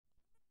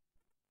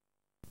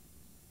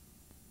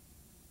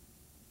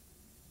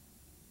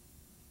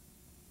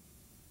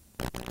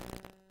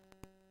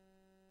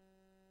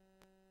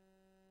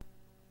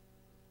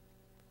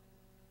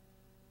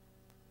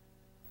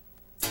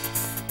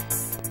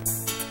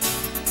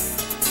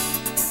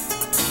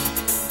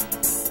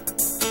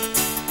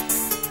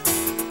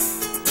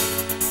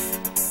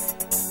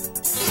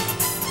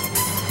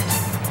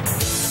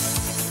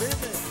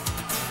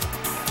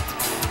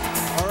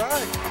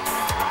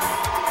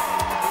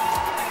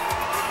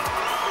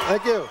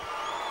Thank you.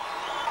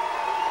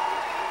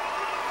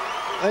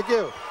 Thank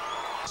you.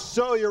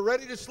 So you're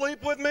ready to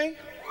sleep with me?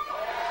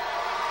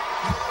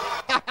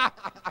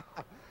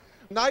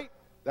 Night,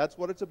 that's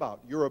what it's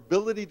about. Your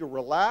ability to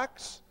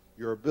relax,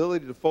 your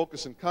ability to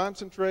focus and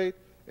concentrate,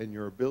 and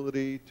your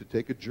ability to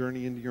take a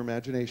journey into your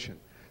imagination.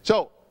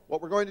 So,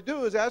 what we're going to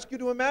do is ask you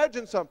to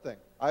imagine something.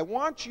 I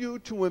want you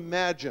to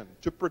imagine,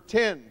 to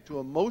pretend, to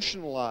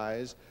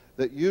emotionalize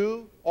that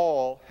you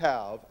all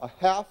have a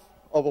half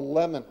of a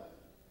lemon.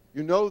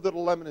 You know that a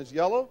lemon is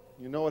yellow,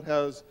 you know it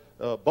has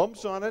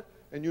bumps on it,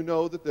 and you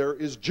know that there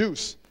is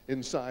juice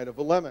inside of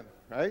a lemon,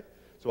 right?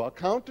 So I'll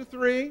count to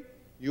 3.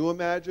 You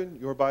imagine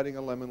you're biting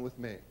a lemon with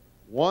me.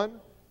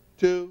 1,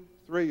 2,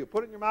 3. You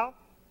put it in your mouth.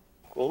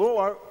 A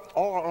little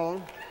all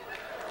around.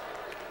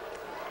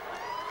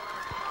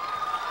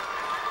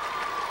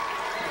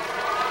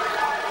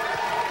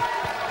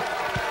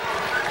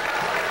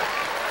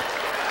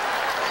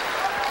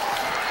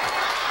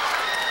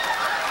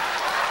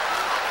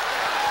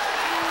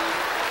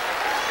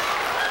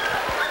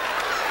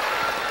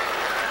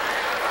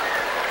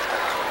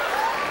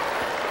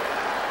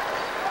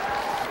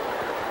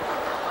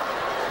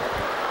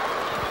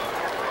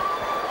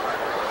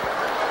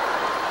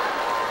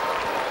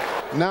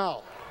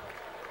 Now,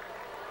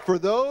 for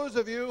those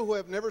of you who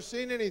have never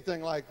seen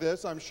anything like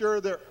this, I'm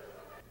sure there...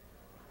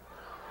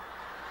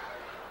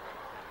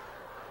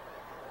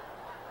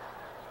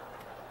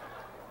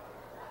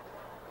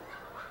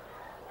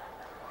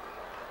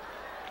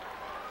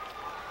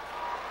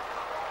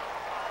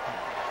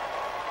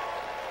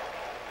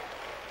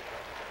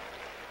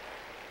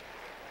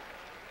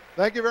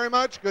 Thank you very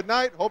much. Good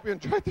night. Hope you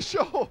enjoyed the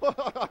show.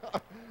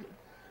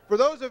 For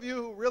those of you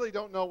who really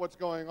don't know what's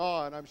going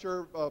on, I'm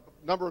sure a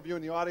number of you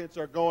in the audience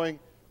are going,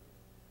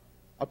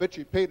 I bet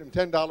you paid him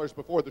 $10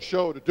 before the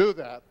show to do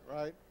that,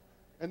 right?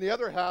 And the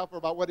other half are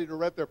about ready to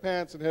rent their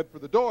pants and head for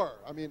the door.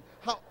 I mean,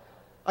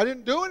 I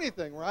didn't do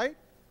anything, right?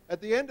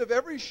 At the end of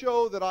every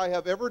show that I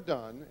have ever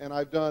done, and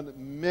I've done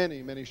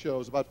many, many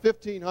shows, about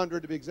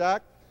 1,500 to be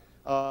exact,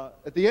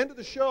 at the end of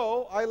the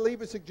show, I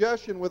leave a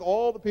suggestion with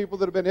all the people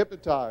that have been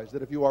hypnotized,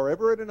 that if you are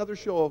ever at another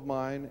show of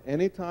mine,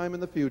 anytime in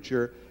the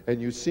future,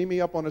 and you see me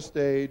up on a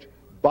stage,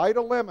 bite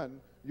a lemon,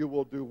 you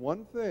will do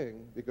one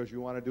thing because you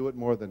want to do it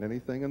more than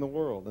anything in the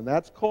world. And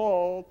that's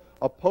called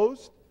a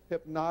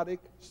post-hypnotic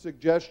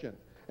suggestion.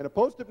 And a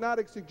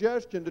post-hypnotic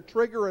suggestion to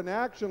trigger an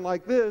action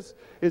like this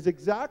is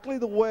exactly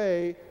the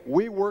way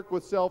we work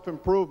with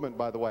self-improvement,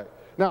 by the way.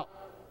 Now,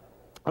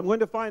 I'm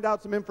going to find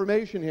out some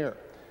information here.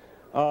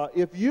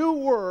 If you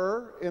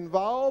were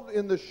involved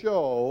in the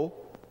show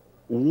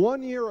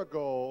 1 year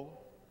ago,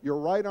 your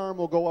right arm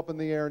will go up in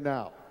the air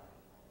now.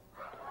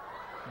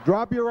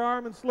 Drop your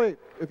arm and sleep.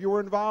 If you were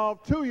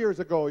involved 2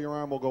 years ago, your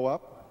arm will go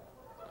up.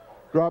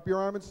 Drop your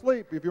arm and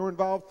sleep. If you were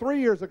involved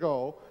 3 years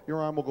ago, your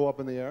arm will go up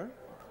in the air.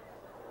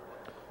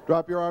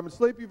 Drop your arm and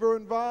sleep. If you were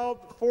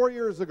involved 4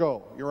 years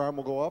ago, your arm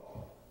will go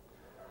up.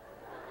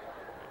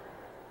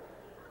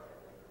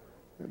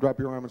 Drop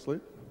your arm and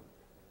sleep.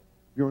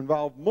 If you were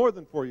involved more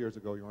than 4 years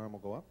ago, your arm will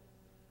go up.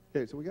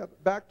 Okay, so we got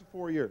back to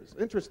 4 years.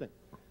 Interesting.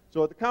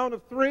 So at the count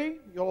of 3,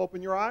 you'll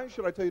open your eyes.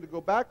 Should I tell you to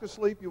go back to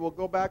sleep, you will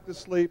go back to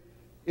sleep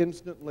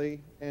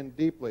instantly and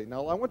deeply.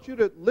 Now, I want you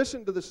to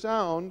listen to the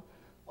sound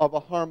of a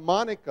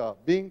harmonica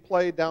being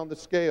played down the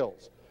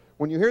scales.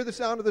 When you hear the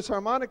sound of this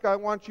harmonica, I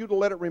want you to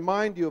let it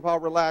remind you of how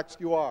relaxed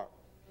you are.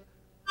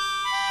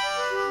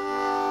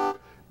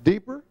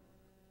 Deeper.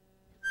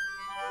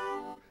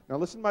 Now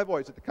listen to my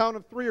voice. At the count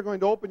of 3, you're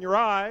going to open your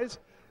eyes.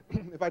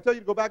 If I tell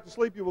you to go back to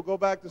sleep, you will go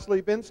back to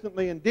sleep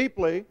instantly and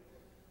deeply.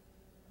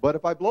 But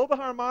if I blow the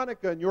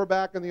harmonica and you're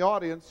back in the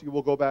audience, you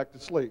will go back to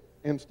sleep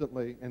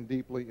instantly and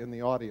deeply in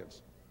the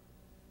audience.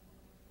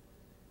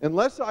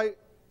 Unless I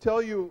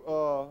tell you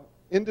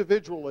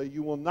individually,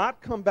 you will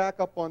not come back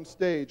up on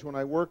stage when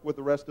I work with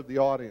the rest of the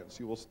audience.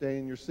 You will stay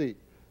in your seat.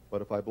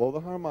 But if I blow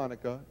the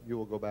harmonica, you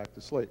will go back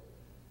to sleep.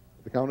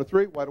 At the count of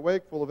 3, wide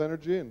awake, full of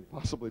energy, and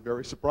possibly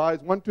very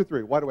surprised. 1, 2,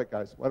 3. Wide awake,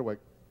 guys. Wide awake.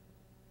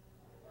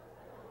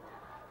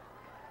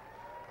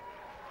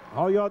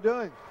 How are y'all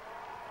doing?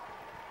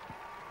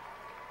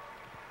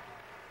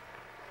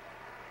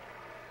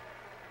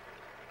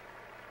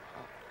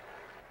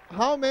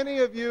 How many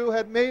of you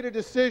had made a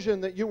decision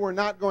that you were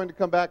not going to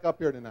come back up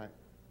here tonight?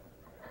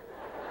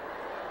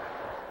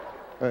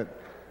 Good.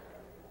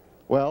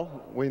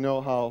 Well, we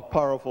know how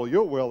powerful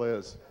your will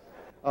is.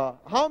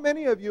 How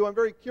many of you, I'm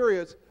very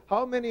curious,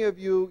 how many of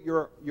you,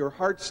 your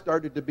heart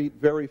started to beat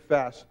very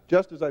fast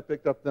just as I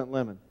picked up that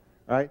lemon,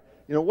 right?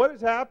 You know, what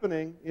is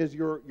happening is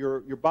your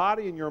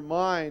body and your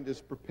mind is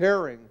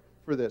preparing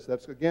for this.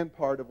 That's, again,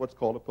 part of what's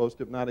called a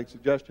post-hypnotic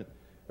suggestion.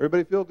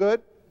 Everybody feel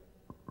good?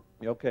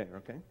 Okay,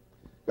 okay.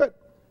 Good.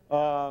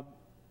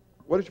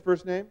 What is your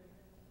first name?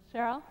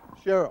 Cheryl.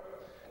 Cheryl.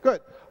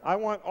 Good. I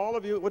want all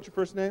of you, what's your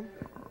first name?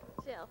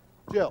 Jill.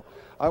 Jill.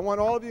 I want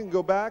all of you to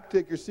go back,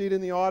 take your seat in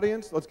the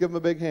audience. Let's give them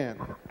a big hand.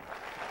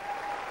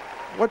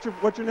 What's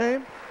your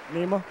name?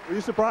 Nima. Were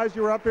you surprised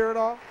you were up here at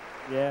all?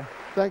 Yeah.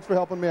 Thanks for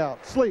helping me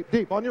out. Sleep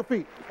deep, on your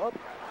feet. Up.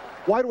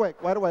 Wide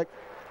awake, wide awake.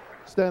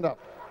 Stand up.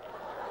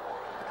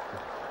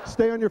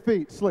 Stay on your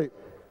feet, sleep.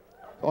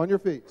 On your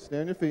feet, stay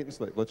on your feet and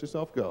sleep. Let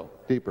yourself go,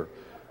 deeper.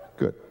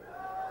 Good.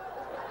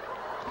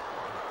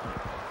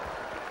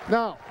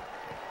 Now,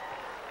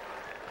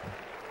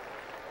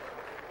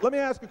 let me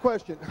ask a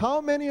question. How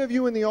many of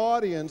you in the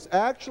audience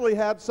actually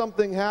had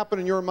something happen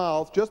in your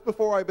mouth just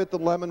before I bit the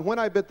lemon, when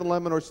I bit the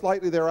lemon, or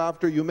slightly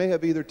thereafter? You may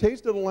have either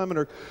tasted a lemon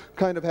or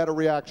kind of had a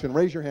reaction.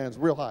 Raise your hands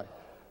real high.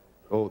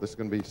 Oh, this is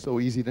going to be so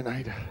easy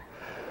tonight.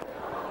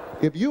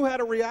 If you had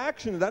a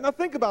reaction to that, now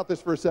think about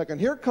this for a second.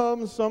 Here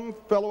comes some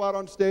fellow out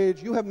on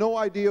stage. You have no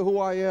idea who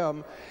I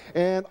am.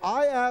 And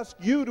I ask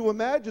you to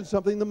imagine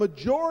something. The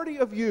majority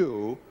of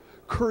you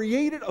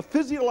created a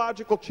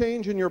physiological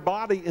change in your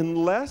body in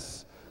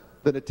less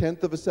than a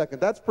tenth of a second.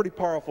 That's pretty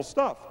powerful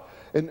stuff.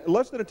 In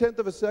less than a tenth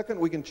of a second,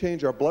 we can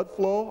change our blood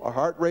flow, our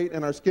heart rate,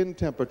 and our skin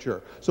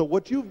temperature. So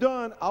what you've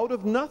done out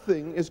of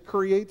nothing is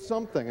create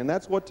something, and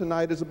that's what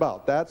tonight is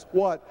about. That's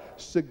what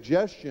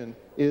suggestion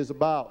is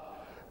about.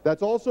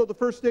 That's also the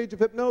first stage of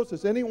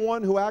hypnosis.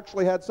 Anyone who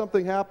actually had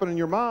something happen in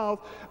your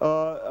mouth,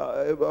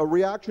 a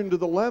reaction to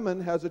the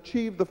lemon, has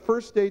achieved the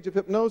first stage of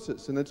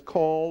hypnosis, and it's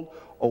called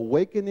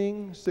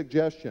awakening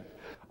suggestion.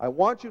 I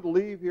want you to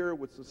leave here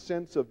with a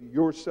sense of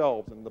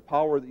yourselves and the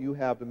power that you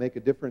have to make a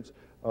difference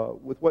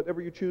with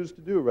whatever you choose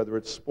to do, whether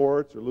it's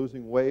sports or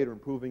losing weight or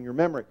improving your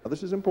memory. Now,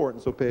 this is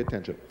important, so pay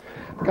attention.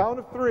 Count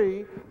of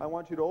 3, I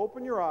want you to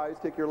open your eyes,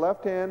 take your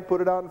left hand,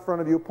 put it out in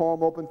front of you,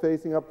 palm open,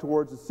 facing up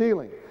towards the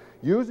ceiling.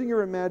 Using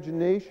your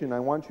imagination,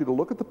 I want you to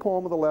look at the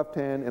palm of the left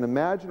hand and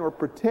imagine or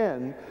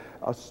pretend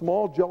a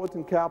small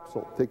gelatin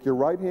capsule. Take your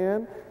right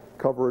hand,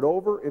 cover it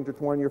over,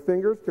 intertwine your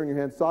fingers, turn your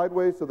hand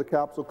sideways so the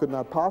capsule could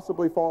not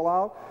possibly fall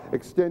out.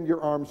 Extend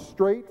your arms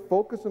straight,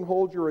 focus and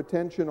hold your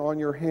attention on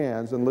your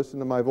hands and listen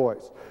to my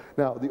voice.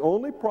 Now, the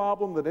only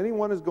problem that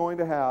anyone is going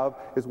to have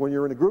is when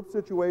you're in a group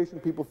situation,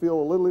 people feel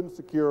a little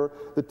insecure.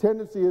 The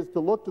tendency is to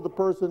look to the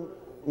person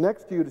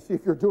next to you to see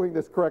if you're doing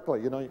this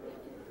correctly. You know,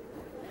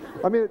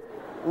 I mean, it's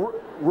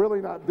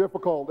really not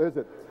difficult, is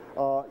it?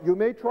 You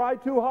may try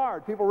too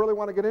hard. People really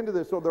want to get into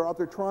this, so they're out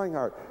there trying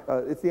hard.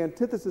 It's the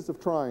antithesis of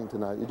trying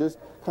tonight. You just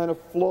kind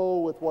of flow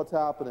with what's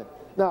happening.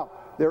 Now,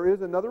 there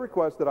is another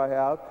request that I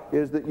have,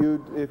 is that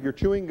you, if you're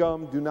chewing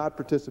gum, do not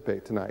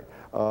participate tonight,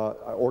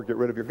 or get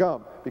rid of your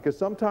gum, because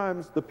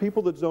sometimes the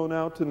people that zone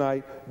out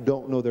tonight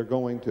don't know they're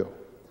going to.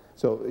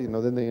 So, you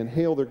know, then they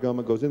inhale their gum,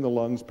 it goes in the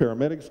lungs,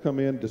 paramedics come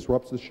in,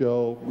 disrupts the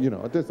show, you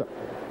know,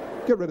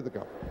 get rid of the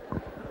gum.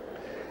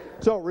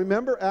 So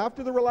remember,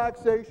 after the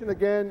relaxation,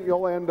 again,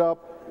 you'll end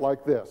up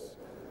like this.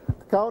 At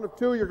the count of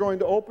 2, you're going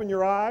to open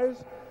your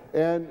eyes,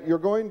 and you're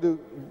going to,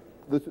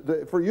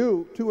 for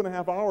you,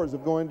 2.5 hours are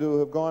going to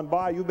have gone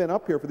by. You've been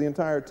up here for the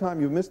entire time.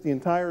 You've missed the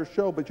entire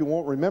show, but you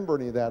won't remember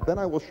any of that. Then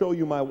I will show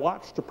you my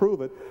watch to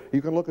prove it.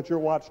 You can look at your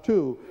watch,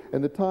 too,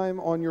 and the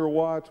time on your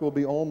watch will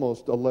be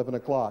almost 11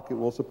 o'clock. It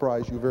will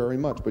surprise you very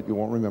much, but you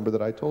won't remember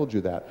that I told you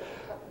that.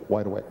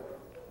 Wide awake.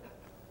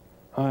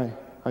 Hi,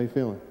 how you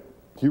feeling?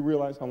 Do you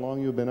realize how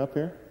long you've been up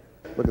here?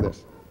 Look at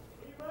this.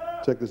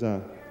 Check this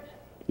out.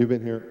 You've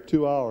been here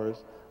 2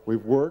 hours.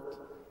 We've worked.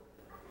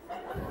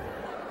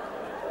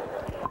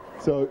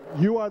 So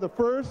you are the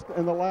first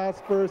and the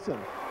last person.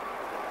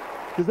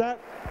 Does that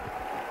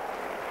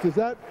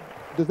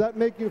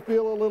make you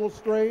feel a little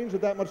strange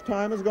that much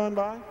time has gone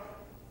by?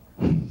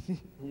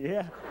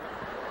 Yeah.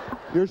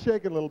 You're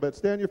shaking a little bit.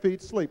 Stay on your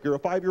feet, sleep. You're a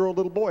 5-year-old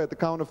little boy. At the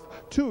count of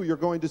 2, you're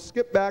going to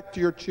skip back to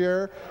your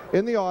chair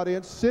in the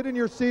audience, sit in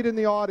your seat in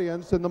the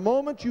audience, and the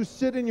moment you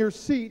sit in your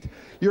seat,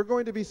 you're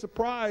going to be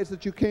surprised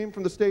that you came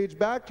from the stage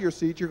back to your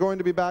seat. You're going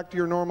to be back to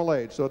your normal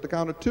age. So at the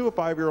count of 2, a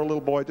 5-year-old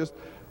little boy, just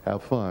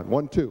have fun.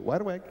 1, 2.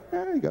 Wide awake.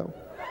 There you go.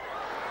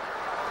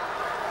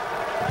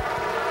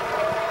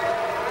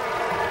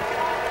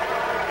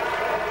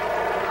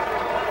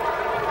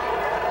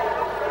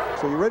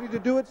 So you ready to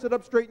do it? Sit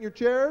up straight in your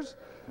chairs.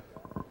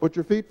 Put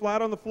your feet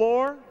flat on the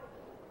floor.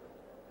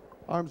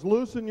 Arms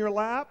loose in your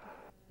lap.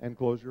 And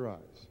close your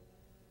eyes.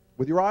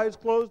 With your eyes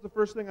closed, the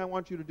first thing I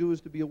want you to do is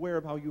to be aware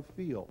of how you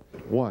feel.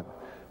 1,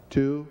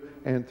 2,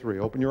 and 3.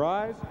 Open your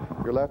eyes.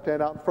 Your left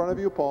hand out in front of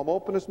you. Palm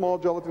open, a small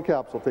gelatin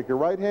capsule. Take your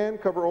right hand,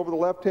 cover over the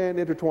left hand,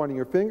 intertwining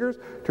your fingers.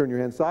 Turn your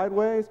hand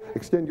sideways.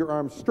 Extend your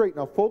arms straight.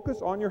 Now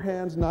focus on your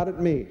hands, not at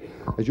me.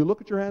 As you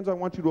look at your hands, I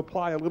want you to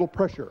apply a little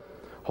pressure.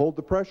 Hold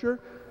the pressure.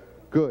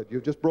 Good.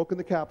 You've just broken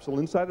the capsule.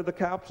 Inside of the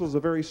capsule is a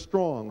very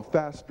strong,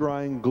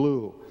 fast-drying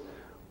glue.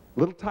 A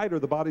little tighter,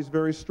 the body's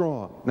very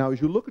strong. Now, as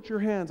you look at your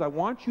hands, I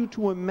want you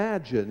to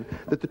imagine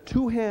that the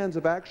 2 hands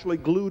have actually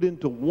glued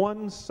into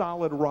one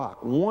solid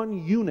rock,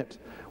 one unit,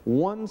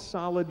 one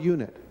solid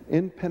unit,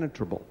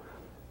 impenetrable.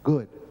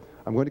 Good.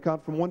 I'm going to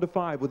count from 1 to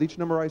 5. With each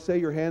number I say,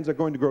 your hands are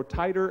going to grow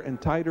tighter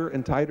and tighter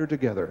and tighter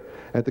together.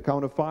 At the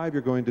count of 5,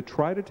 you're going to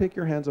try to take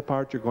your hands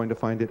apart. You're going to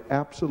find it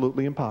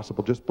absolutely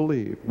impossible. Just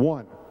believe.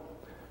 1,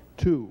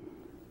 2,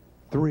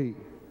 3,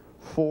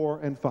 4,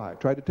 and 5.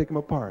 Try to take them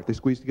apart. They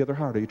squeeze together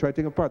harder. You try to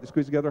take them apart. They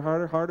squeeze together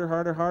harder, harder,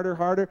 harder, harder,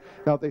 harder.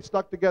 Now, if they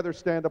stuck together,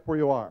 stand up where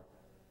you are.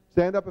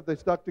 Stand up if they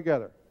stuck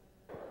together.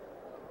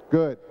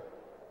 Good.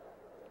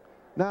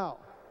 Now,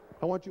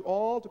 I want you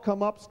all to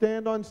come up,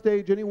 stand on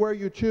stage anywhere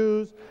you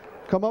choose.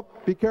 Come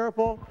up, be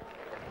careful.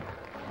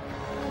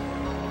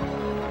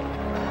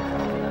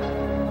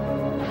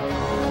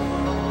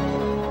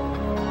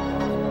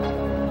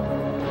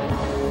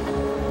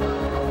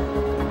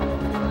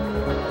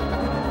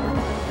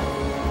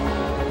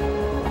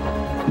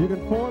 You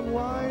can form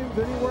lines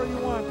anywhere you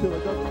want to,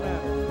 it doesn't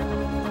matter.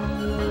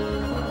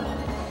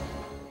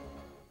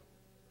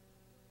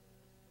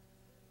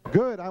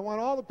 Good. I want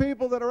all the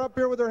people that are up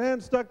here with their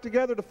hands stuck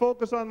together to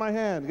focus on my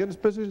hand. Get in this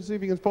position, see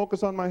if you can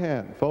focus on my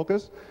hand.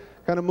 Focus.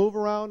 Kind of move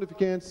around if you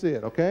can't see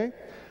it, okay?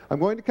 I'm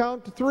going to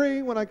count to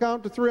 3. When I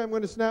count to 3, I'm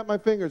going to snap my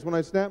fingers. When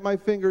I snap my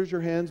fingers,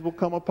 your hands will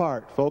come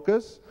apart.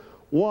 Focus.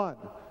 1,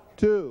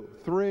 2,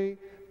 3.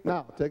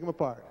 Now, take them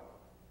apart.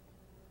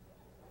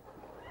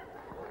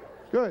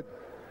 Good.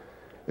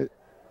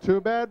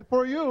 Too bad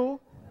for you.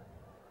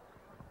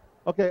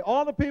 Okay,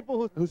 all the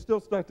people who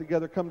still stuck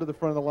together, come to the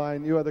front of the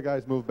line. You other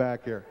guys move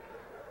back here.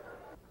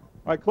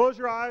 All right, close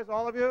your eyes,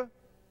 all of you.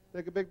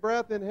 Take a big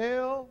breath.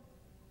 Inhale.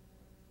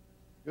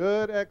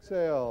 Good.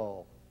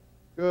 Exhale.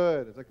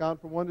 Good. As I count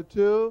from 1 to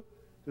 2,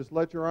 just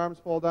let your arms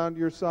fall down to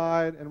your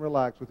side and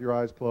relax with your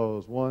eyes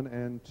closed. 1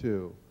 and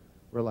 2.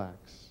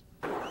 Relax.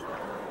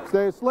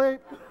 Stay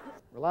asleep.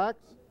 Relax.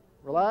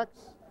 Relax.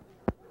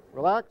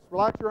 Relax.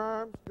 Relax your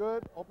arms.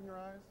 Good. Open your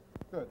eyes.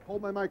 Good.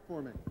 Hold my mic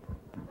for me.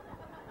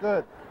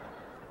 Good.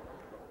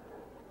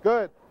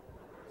 Good.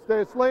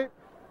 Stay asleep.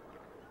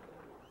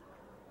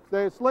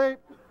 Stay asleep.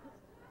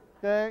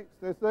 Okay.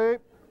 Stay asleep.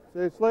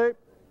 Stay asleep.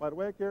 Wide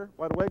awake here.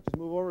 Wide awake. Just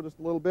move over just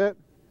a little bit.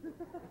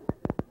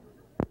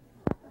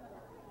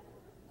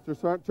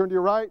 Just turn to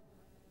your right.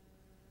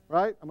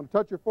 Right. I'm going to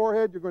touch your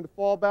forehead. You're going to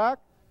fall back.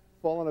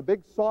 Fall on a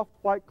big soft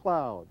white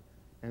cloud.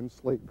 And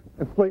sleep.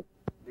 And sleep.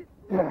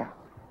 Yeah.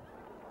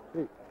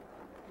 Deep.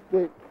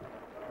 Deep.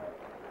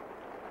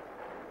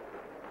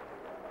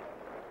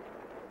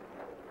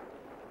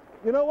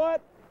 You know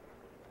what?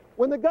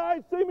 When the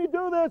guys see me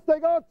do this, they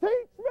go,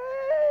 teach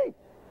me!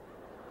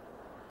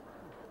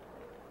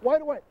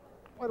 Wide awake.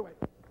 Wide awake.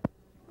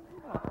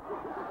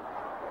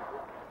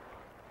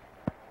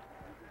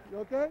 You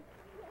okay?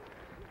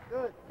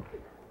 Good.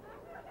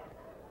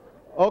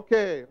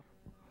 Okay.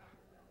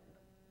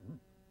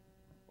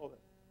 Hold it.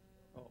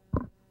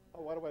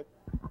 Oh, wide awake.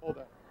 Hold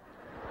that.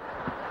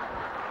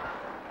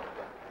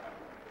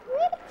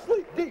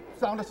 Sleep. Deep.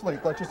 Sound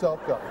asleep. Let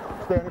yourself go.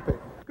 Stay on your feet.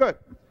 Good.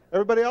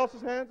 Everybody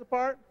else's hands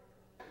apart?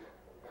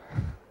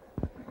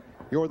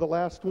 You're the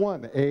last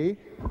one, eh?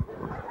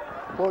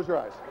 Close your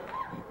eyes.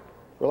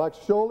 Relax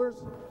your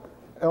shoulders,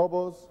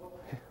 elbows,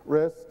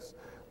 wrists,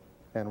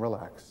 and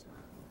relax.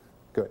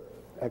 Good.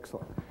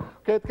 Excellent.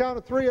 Okay, at the count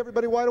of 3,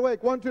 everybody wide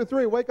awake. 1, 2,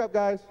 3. Wake up,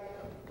 guys.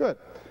 Good.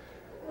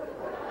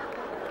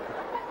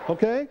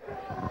 Okay?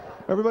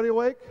 Everybody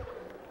awake?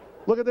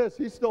 Look at this.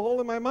 He's still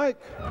holding my mic.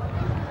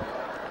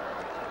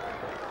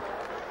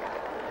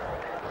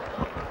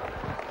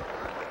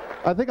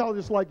 I think I'll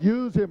just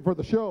use him for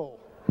the show.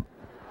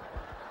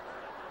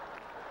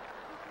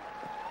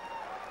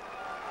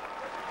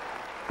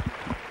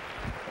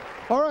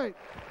 All right.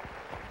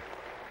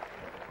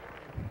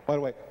 Wide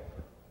awake.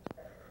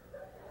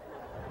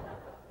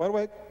 Wide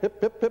awake. Hip,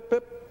 hip, hip,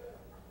 hip.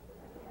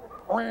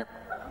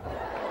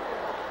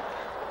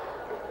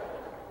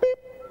 Beep.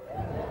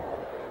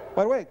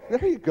 Wide awake.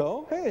 There you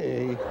go.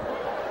 Hey.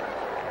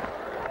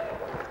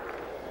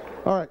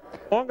 All right.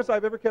 Longest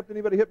I've ever kept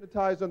anybody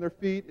hypnotized on their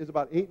feet is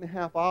about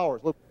 8.5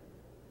 hours. Look.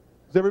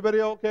 Is everybody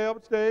okay up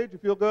on stage? You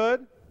feel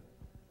good?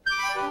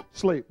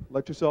 Sleep.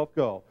 Let yourself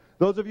go.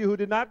 Those of you who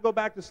did not go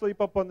back to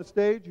sleep up on the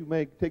stage, you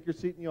may take your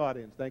seat in the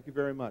audience. Thank you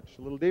very much.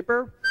 A little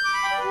deeper.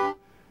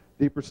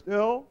 Deeper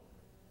still.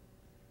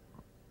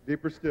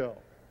 Deeper still.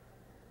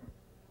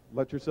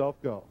 Let yourself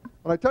go.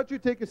 When I touch you,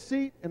 take a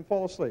seat and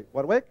fall asleep.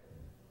 Wide awake?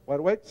 Wide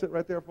awake? Sit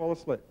right there, fall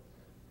asleep.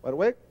 Wide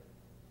awake?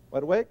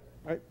 Wide awake?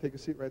 All right, take a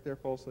seat right there,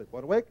 fall asleep.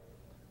 Wide awake?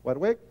 Wide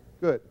awake?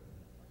 Good.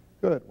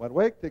 Good. Wide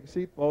awake, take a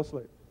seat, fall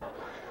asleep.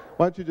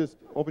 Why don't you just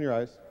open your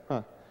eyes?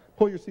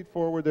 Pull your seat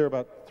forward there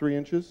about 3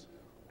 inches.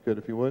 Good,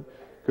 if you would.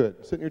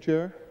 Good. Sit in your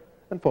chair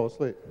and fall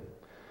asleep.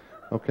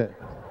 Okay.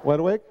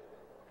 Wide awake?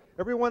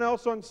 Everyone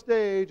else on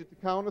stage, at the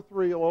count of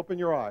 3, you'll open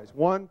your eyes.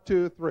 1,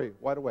 2, 3.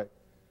 Wide awake.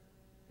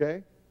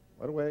 Okay?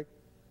 Wide awake.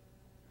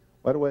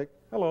 Wide awake.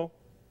 Hello.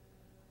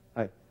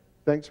 Hi.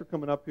 Thanks for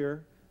coming up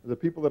here. The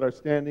people that are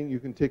standing, you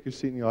can take your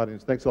seat in the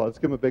audience. Thanks a lot. Let's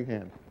give them a big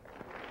hand.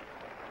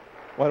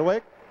 Wide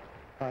awake?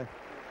 Hi.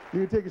 You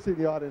can take your seat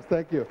in the audience.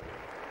 Thank you.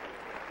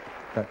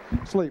 Okay.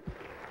 Sleep.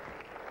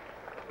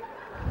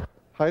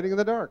 Hiding in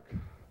the dark.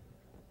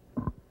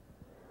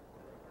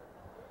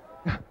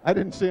 I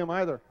didn't see him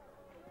either.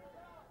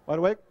 Wide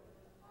awake?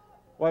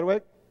 Wide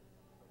awake?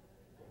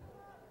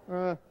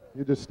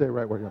 You just stay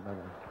right where you're at.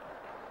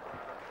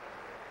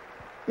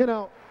 You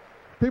know,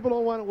 people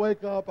don't want to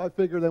wake up. I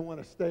figure they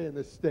want to stay in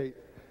this state.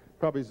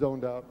 Probably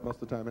zoned out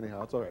most of the time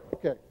anyhow. It's all right.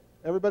 Okay.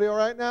 Everybody all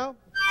right now?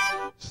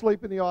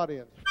 Sleep in the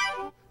audience.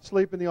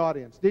 Sleep in the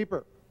audience.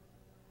 Deeper.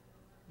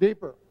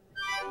 Deeper.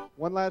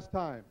 One last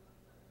time.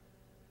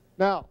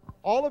 Now,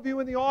 all of you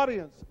in the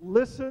audience,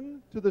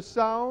 listen to the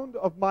sound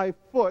of my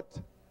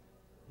foot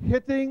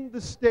hitting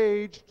the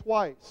stage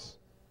twice.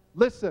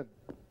 Listen.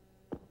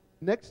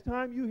 Next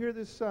time you hear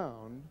this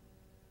sound,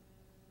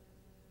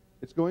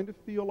 it's going to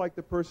feel like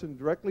the person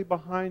directly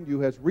behind you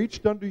has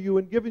reached under you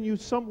and given you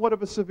somewhat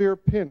of a severe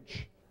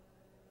pinch.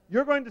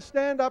 You're going to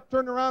stand up,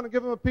 turn around, and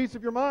give them a piece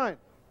of your mind.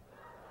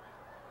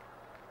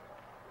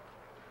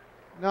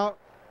 Now,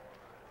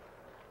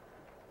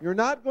 you're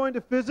not going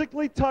to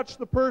physically touch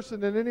the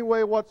person in any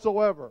way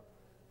whatsoever,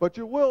 but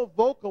you will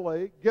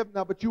vocally give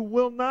now, but you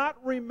will not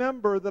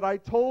remember that I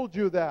told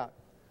you that.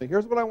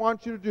 Here's what I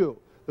want you to do.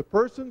 The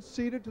person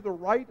seated to the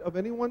right of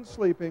anyone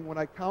sleeping, when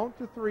I count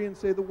to 3 and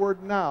say the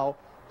word now,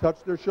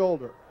 touch their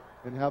shoulder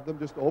and have them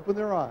just open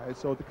their eyes.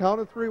 So at the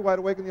count of 3, wide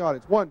awake in the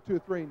audience. 1, 2,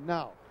 3,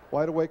 now.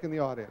 Wide awake in the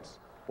audience.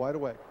 Wide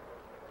awake.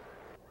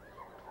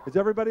 Is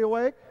everybody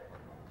awake?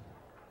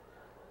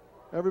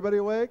 Everybody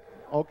awake?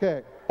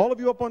 Okay. All of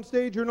you up on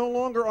stage, you're no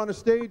longer on a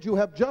stage. You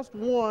have just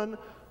won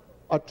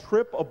a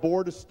trip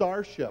aboard a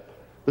starship.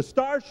 The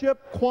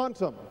Starship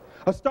Quantum.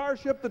 A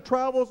starship that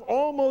travels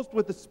almost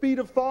with the speed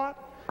of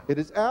thought. It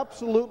is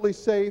absolutely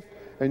safe,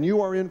 and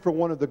you are in for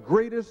one of the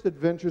greatest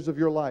adventures of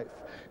your life.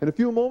 In a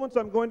few moments,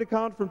 I'm going to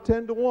count from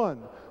 10 to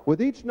 1.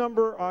 With each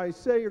number I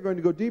say, you're going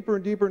to go deeper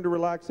and deeper into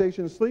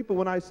relaxation and sleep. And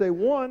when I say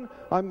 1,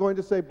 I'm going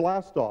to say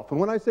blast off. And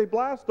when I say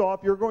blast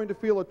off, you're going to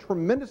feel a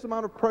tremendous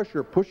amount of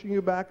pressure pushing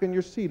you back in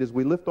your seat as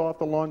we lift off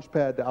the launch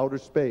pad to outer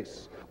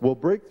space. We'll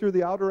break through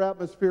the outer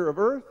atmosphere of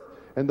Earth,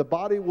 and the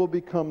body will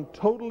become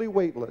totally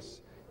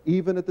weightless,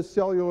 even at the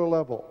cellular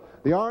level.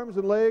 The arms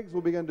and legs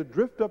will begin to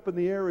drift up in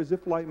the air as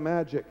if like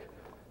magic.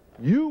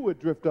 You would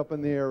drift up in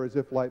the air as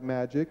if like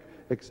magic,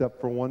 except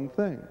for one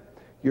thing.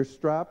 You're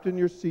strapped in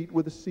your seat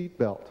with a seat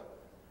belt.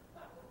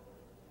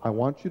 I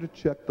want you to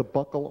check the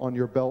buckle on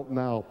your belt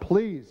now.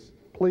 Please,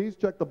 please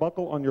check the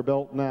buckle on your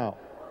belt now.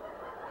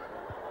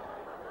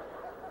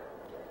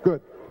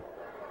 Good.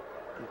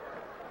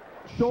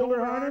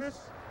 Shoulder harness.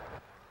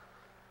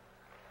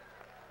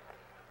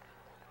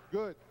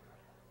 Good.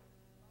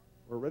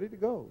 We're ready to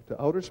go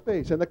to outer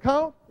space. And the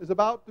count is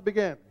about to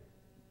begin.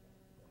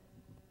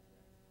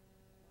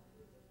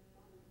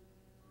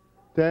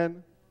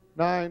 10,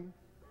 9,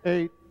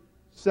 8,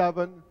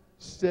 7,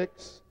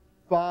 6,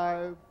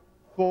 5,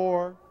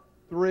 4,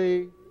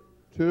 3,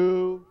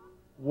 2,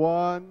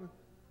 1.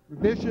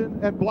 Ignition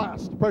and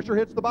blast. Pressure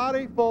hits the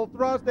body. Full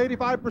thrust,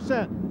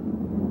 85%.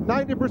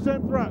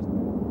 90% thrust.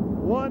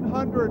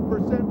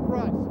 100%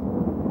 thrust.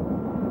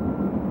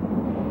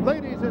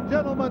 Ladies and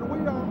gentlemen, we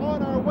are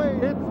on our way.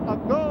 It's a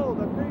go.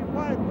 The green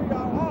light. We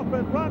are off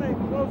and running.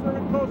 Closer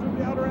and closer to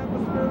the outer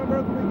atmosphere of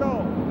Earth we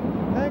go.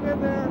 Hang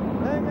in there.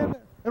 Hang in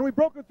there. And we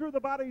broke it through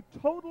the body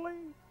totally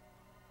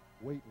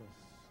weightless.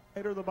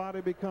 Later the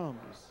body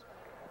becomes.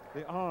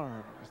 The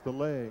arms, the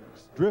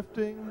legs,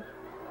 drifting.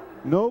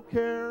 No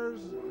cares,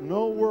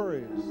 no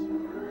worries.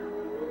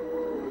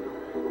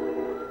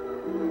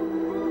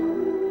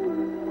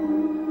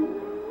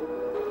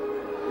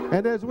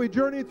 And as we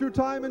journey through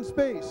time and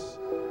space,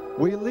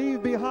 we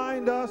leave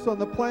behind us on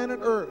the planet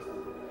Earth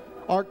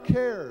our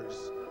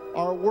cares,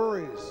 our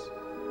worries,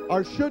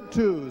 our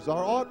should-tos,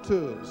 our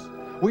ought-tos.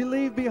 We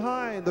leave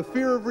behind the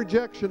fear of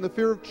rejection, the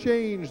fear of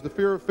change, the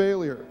fear of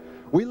failure.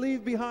 We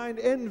leave behind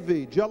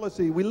envy,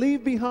 jealousy. We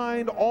leave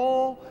behind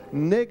all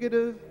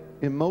negative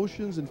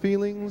emotions and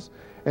feelings,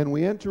 and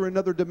we enter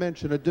another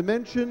dimension, a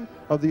dimension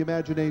of the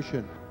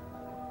imagination.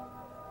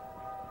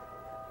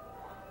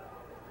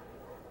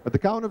 At the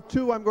count of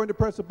 2, I'm going to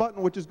press a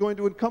button which is going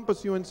to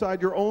encompass you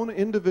inside your own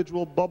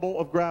individual bubble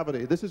of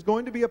gravity. This is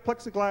going to be a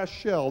plexiglass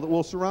shell that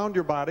will surround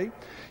your body.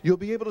 You'll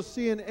be able to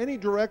see in any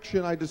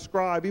direction I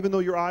describe, even though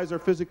your eyes are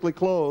physically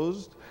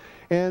closed.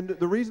 And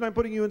the reason I'm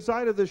putting you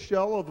inside of this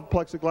shell of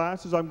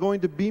plexiglass is I'm going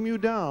to beam you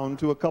down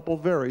to a couple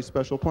very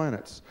special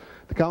planets.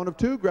 The count of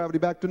 2, gravity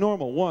back to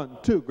normal. 1,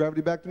 2,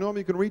 gravity back to normal.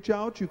 You can reach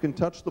out, you can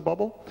touch the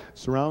bubble,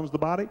 surrounds the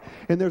body.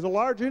 And there's a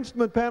large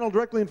instrument panel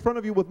directly in front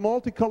of you with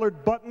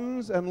multicolored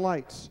buttons and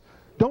lights.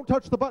 Don't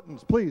touch the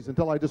buttons, please,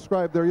 until I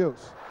describe their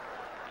use.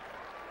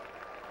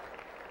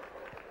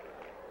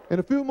 In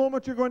a few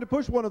moments, you're going to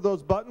push one of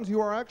those buttons. You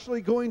are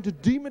actually going to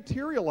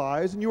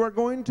dematerialize, and you are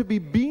going to be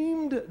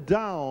beamed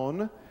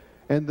down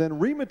and then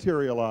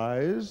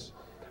rematerialize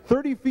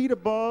 30 feet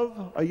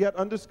above a yet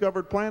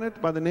undiscovered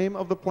planet by the name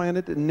of the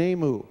planet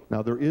Nemu.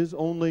 Now, there is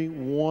only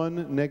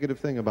one negative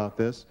thing about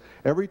this.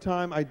 Every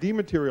time I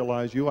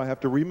dematerialize you, I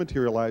have to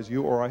rematerialize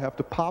you, or I have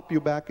to pop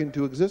you back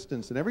into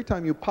existence. And every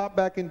time you pop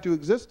back into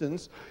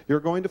existence, you're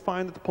going to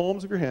find that the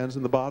palms of your hands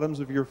and the bottoms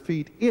of your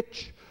feet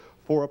itch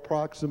for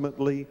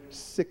approximately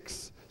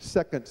 6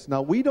 seconds.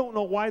 Now, we don't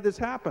know why this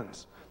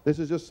happens. This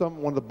is just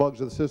one of the bugs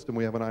of the system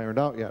we haven't ironed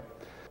out yet.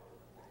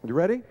 You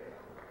ready?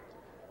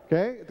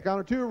 Okay, at the count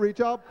of 2,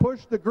 reach out,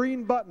 push the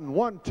green button.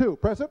 1, 2,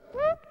 press it.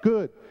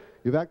 Good.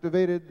 You've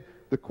activated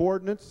the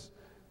coordinates.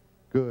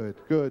 Good,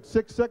 good.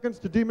 6 seconds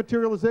to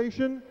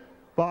dematerialization.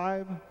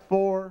 5,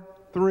 4,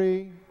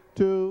 3,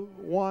 2,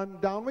 1.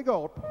 Down we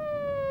go.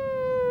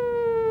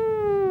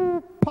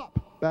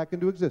 Pop back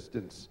into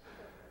existence.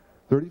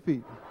 30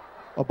 feet.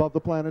 above the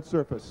planet's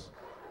surface.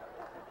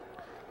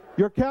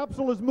 Your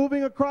capsule is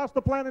moving across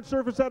the planet's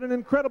surface at an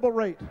incredible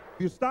rate.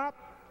 If you stop,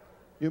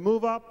 you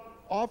move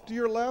up, off to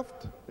your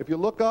left. If you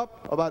look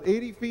up, about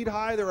 80 feet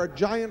high, there are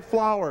giant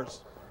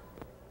flowers.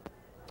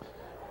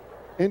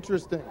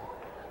 Interesting.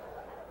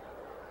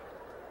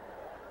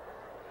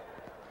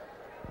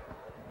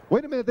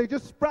 Wait a minute, they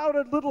just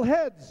sprouted little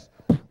heads.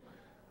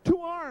 2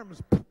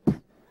 arms.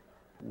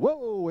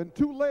 Whoa, and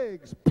 2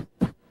 legs.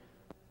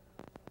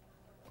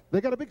 They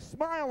got a big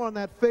smile on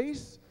that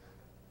face,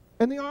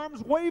 and the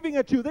arms waving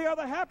at you. They are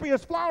the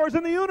happiest flowers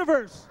in the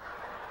universe.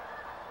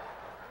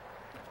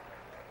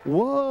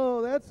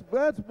 Whoa,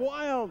 that's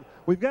wild.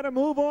 We've got to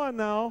move on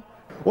now.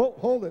 Whoa,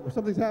 hold it.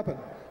 Something's happened.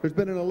 There's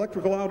been an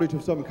electrical outage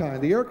of some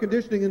kind. The air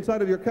conditioning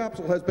inside of your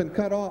capsule has been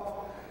cut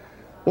off.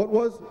 What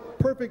was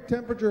perfect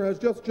temperature has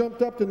just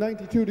jumped up to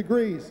 92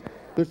 degrees.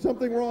 There's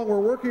something wrong. We're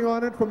working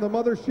on it from the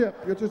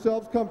mothership. Get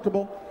yourselves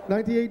comfortable.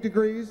 98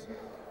 degrees,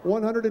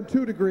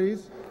 102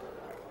 degrees,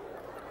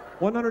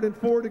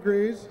 104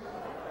 degrees.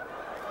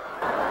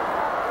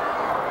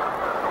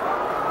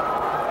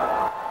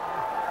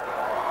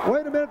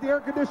 Wait a minute, the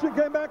air conditioning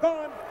came back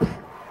on.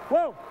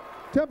 Whoa,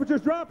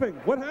 temperature's dropping.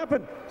 What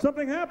happened?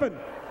 Something happened.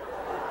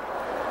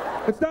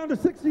 It's down to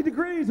 60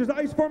 degrees. There's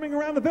ice forming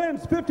around the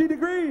vents. 50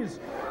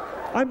 degrees.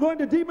 I'm going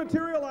to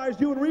dematerialize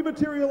you and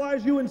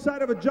rematerialize you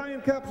inside of a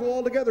giant capsule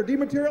altogether.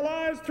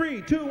 Dematerialize.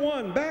 3, 2,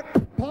 1. Back.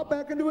 Pop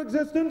back into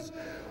existence.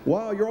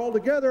 Wow, you're all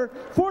together.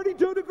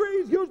 42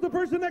 degrees. Use the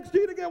person next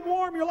to you to get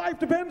warm. Your life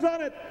depends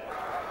on it.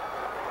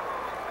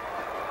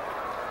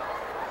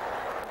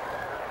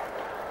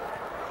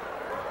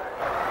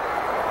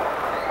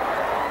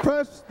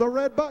 Press the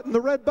red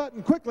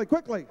button, quickly,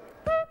 quickly.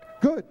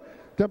 Good.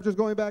 Temperature's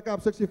going back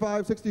up,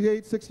 65,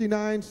 68,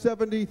 69,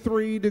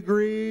 73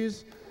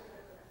 degrees.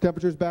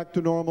 Temperature's back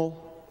to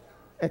normal.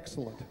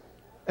 Excellent,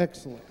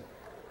 excellent.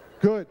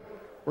 Good.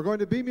 We're going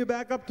to beam you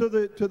back up to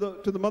the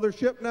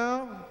mothership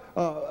now.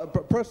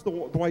 Press the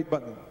white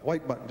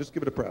button, just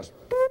give it a press.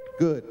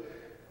 Good.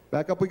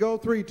 Back up we go,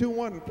 3, 2,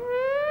 1.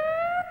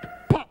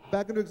 Pop,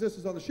 back into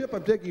existence on the ship.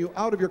 I'm taking you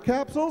out of your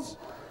capsules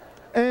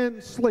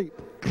and sleep.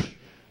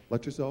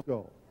 Let yourself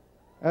go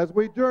as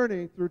we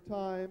journey through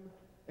time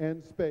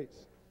and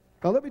space.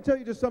 Now let me tell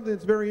you just something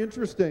that's very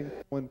interesting.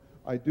 When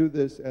I do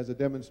this as a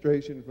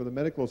demonstration for the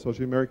Medical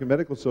Association, American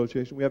Medical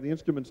Association, we have the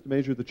instruments to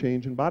measure the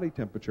change in body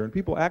temperature, and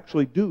people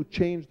actually do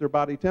change their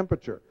body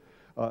temperature.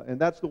 And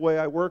that's the way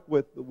I work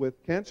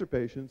with cancer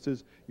patients,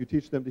 is you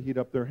teach them to heat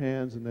up their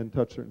hands and then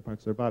touch certain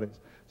parts of their bodies.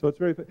 So it's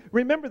very,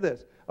 remember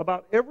this,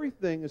 about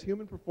everything is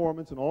human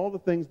performance and all the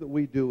things that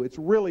we do, it's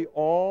really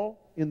all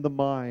in the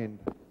mind.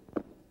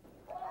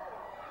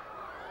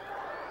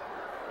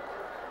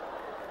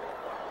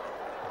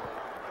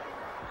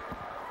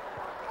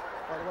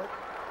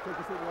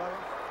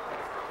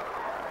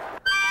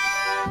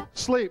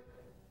 Sleep.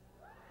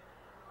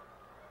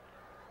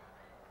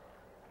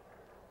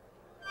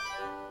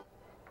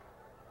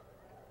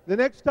 The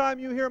next time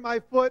you hear my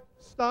foot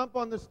stomp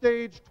on the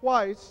stage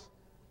twice,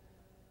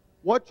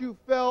 what you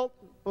felt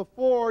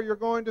before, you're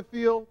going to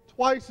feel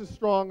twice as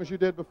strong as you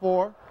did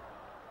before.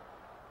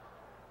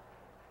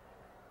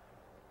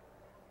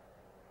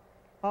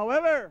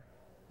 However,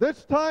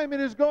 this time it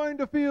is going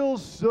to feel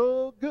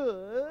so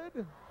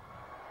good.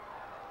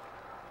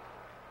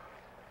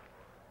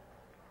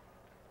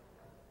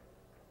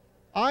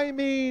 I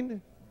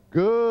mean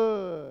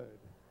good.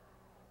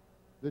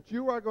 That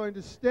you are going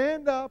to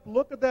stand up,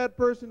 look at that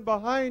person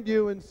behind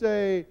you and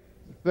say,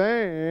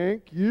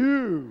 thank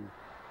you.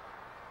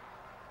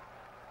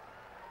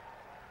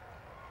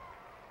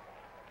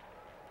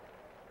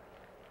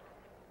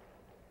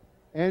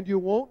 And you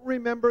won't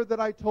remember that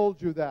I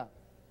told you that.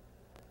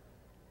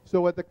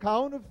 So at the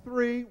count of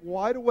 3,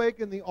 wide awake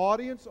in the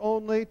audience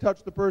only,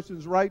 touch the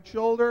person's right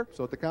shoulder.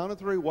 So at the count of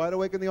 3, wide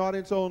awake in the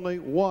audience only.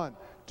 1,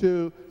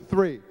 2,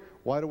 3.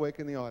 Wide awake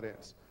in the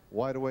audience.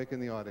 Wide awake in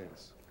the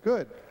audience.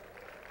 Good.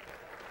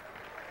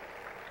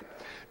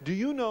 Do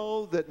you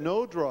know that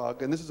no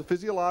drug, and this is a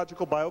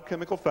physiological,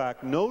 biochemical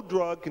fact, no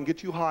drug can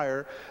get you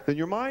higher than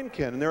your mind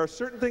can. And there are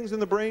certain things in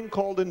the brain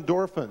called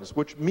endorphins,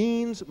 which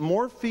means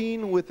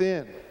morphine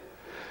within.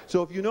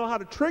 So if you know how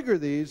to trigger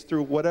these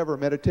through whatever,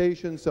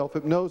 meditation,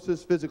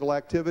 self-hypnosis, physical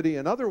activity,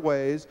 and other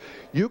ways,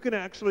 you can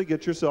actually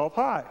get yourself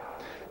high.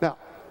 Now,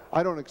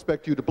 I don't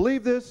expect you to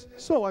believe this,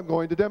 so I'm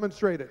going to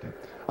demonstrate it.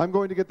 I'm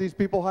going to get these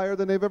people higher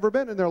than they've ever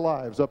been in their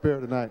lives up here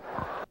tonight.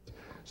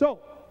 So,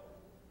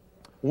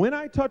 when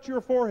I touch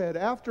your forehead,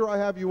 after I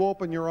have you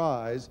open your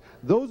eyes,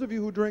 those of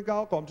you who drink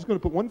alcohol, I'm just going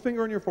to put one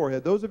finger on your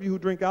forehead, those of you who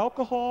drink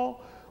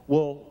alcohol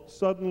will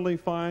suddenly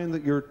find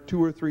that you're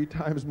 2 or 3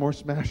 times more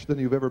smashed than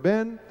you've ever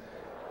been.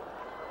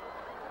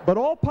 But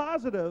all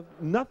positive,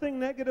 nothing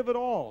negative at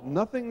all,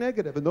 nothing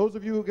negative. And those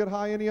of you who get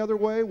high any other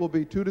way will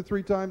be 2 to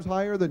 3 times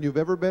higher than you've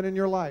ever been in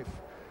your life.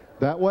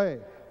 That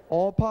way,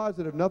 all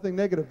positive, nothing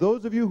negative.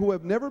 Those of you who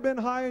have never been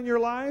high in your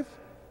life,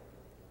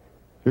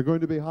 you're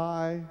going to be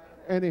high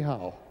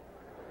anyhow.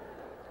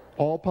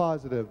 All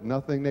positive,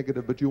 nothing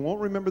negative. But you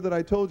won't remember that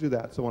I told you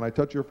that. So when I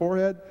touch your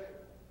forehead,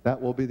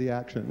 That will be the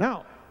action.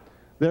 Now,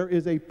 there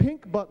is a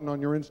pink button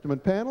on your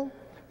instrument panel.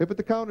 If at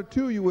the count of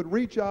 2 you would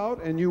reach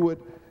out and you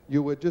would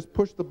just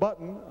push the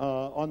button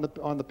on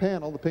the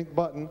panel, the pink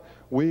button,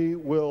 we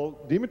will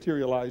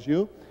dematerialize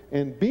you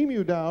and beam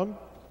you down.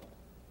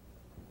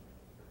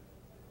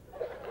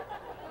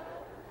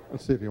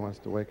 Let's see if he wants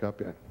to wake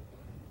up yet.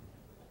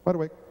 Wide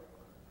awake. Do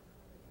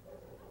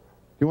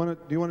you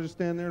want to just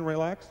stand there and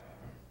relax?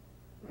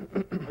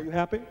 Are you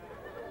happy?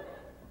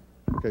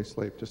 Okay,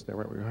 sleep. Just stay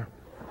right where you are.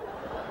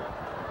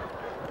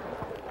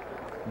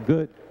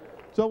 Good.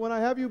 So when I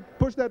have you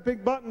push that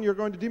big button, you're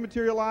going to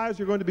dematerialize.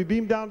 You're going to be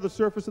beamed down to the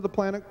surface of the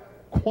planet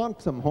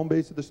Quantum, home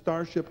base of the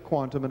starship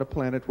Quantum, in a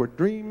planet where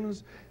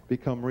dreams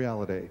become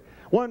reality.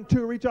 1,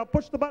 2, reach out,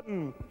 push the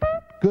button.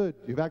 Good.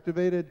 You've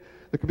activated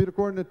the computer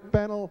coordinate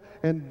panel,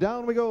 and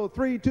down we go.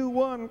 3, 2,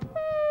 1.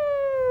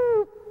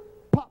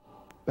 Pop.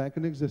 Back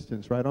in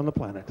existence, right on the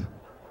planet.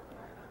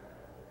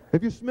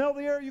 If you smell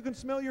the air, you can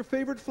smell your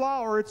favorite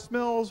flower. It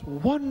smells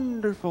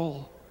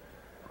wonderful.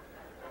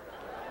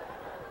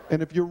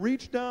 And if you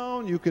reach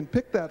down, you can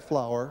pick that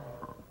flower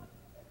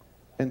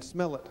and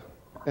smell it.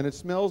 And it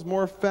smells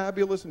more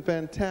fabulous and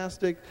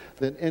fantastic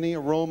than any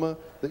aroma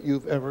that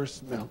you've ever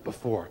smelled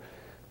before.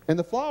 And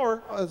the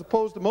flower, as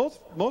opposed to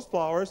most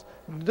flowers,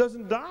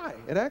 doesn't die.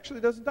 It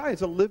actually doesn't die.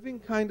 It's a living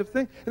kind of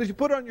thing. And if you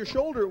put it on your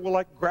shoulder, it will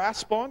like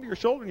grasp onto your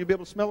shoulder and you'll be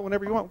able to smell it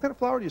whenever you want. What kind of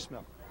flower do you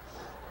smell?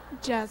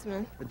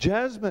 Jasmine.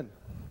 Jasmine.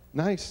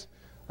 Nice.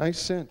 Nice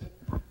scent.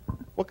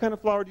 What kind of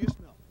flower do you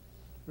smell?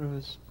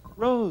 Rose.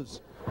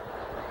 Rose.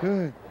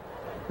 Good.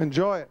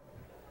 Enjoy it.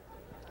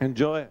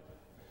 Enjoy it.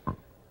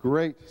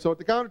 Great. So at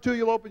the count of 2,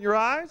 you'll open your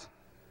eyes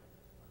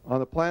on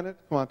the planet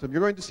Quantum. You're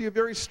going to see a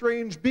very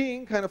strange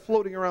being kind of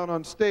floating around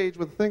on stage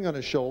with a thing on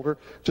his shoulder.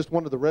 Just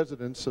one of the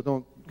residents, so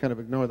don't kind of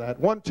ignore that.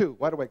 1, 2.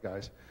 Wide awake,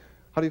 guys.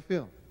 How do you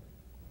feel?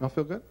 Y'all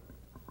feel good?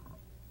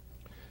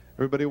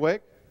 Everybody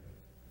awake?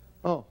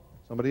 Oh,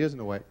 somebody isn't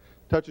awake.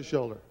 Touch his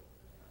shoulder.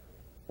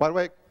 Wide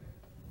awake?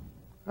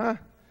 Huh?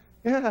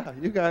 Yeah,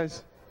 you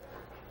guys.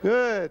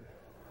 Good.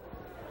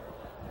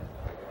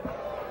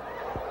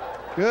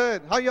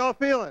 Good. How y'all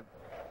feeling?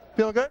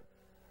 Feeling good?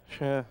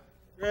 Sure.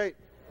 Great.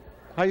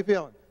 How you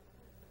feeling?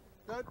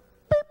 Good?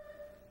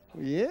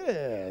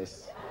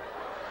 Yes.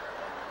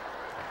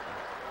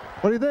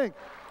 What do you think?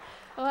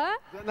 What?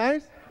 Is that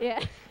nice? Yeah.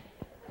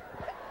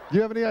 Do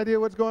you have any idea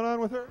what's going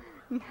on with her?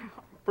 No.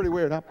 Pretty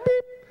weird, huh?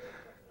 Beep.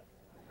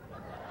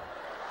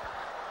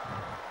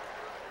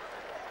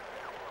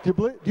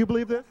 Do you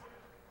believe this?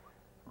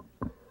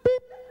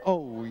 Beep.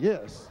 Oh,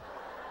 yes.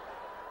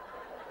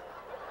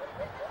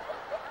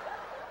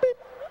 Beep.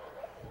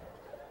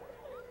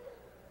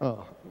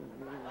 Oh.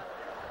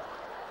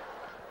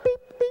 Beep,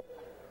 beep.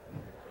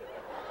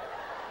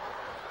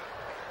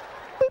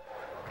 Beep.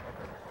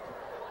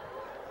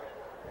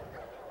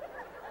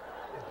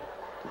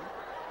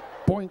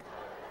 Boink.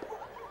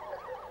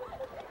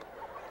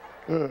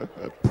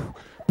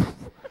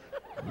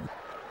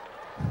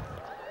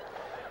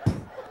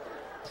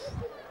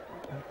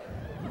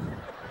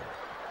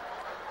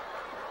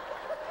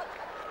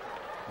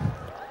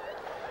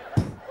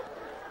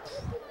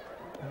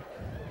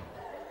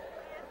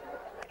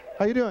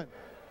 How you doing?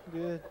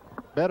 Good.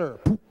 Better.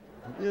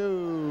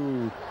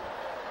 You.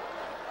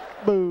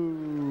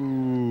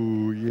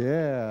 Boo.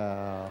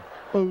 Yeah.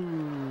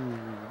 Boo.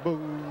 Boo.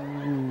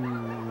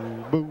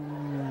 Boo.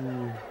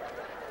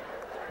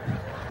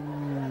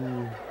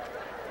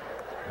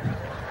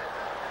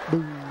 Boo.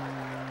 Boo.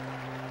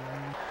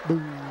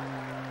 Boo.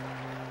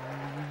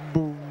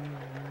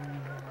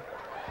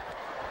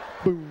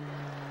 Boo. Boo.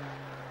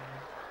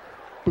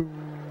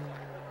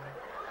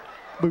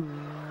 Boo.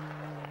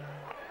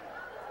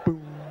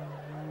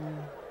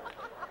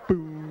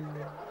 Boom,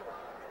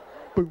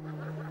 boom, boom,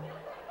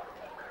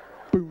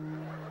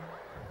 boom.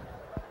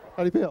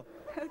 How do you feel?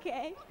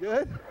 Okay.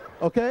 Good?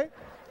 Okay?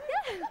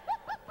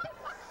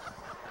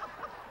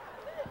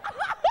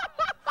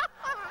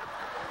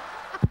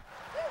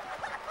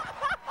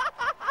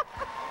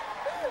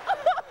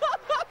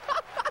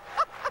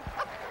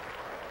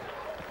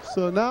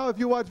 So now if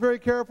you watch very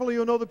carefully,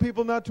 you'll know the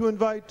people not to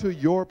invite to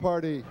your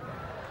party.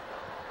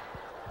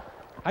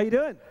 How you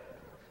doing?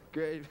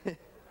 Great.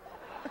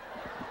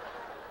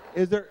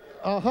 Is there,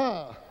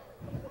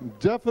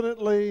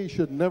 definitely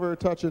should never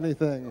touch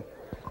anything.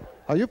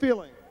 How you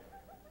feeling?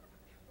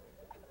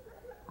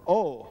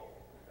 Oh,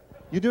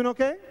 you doing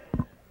okay?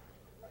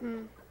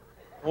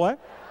 What?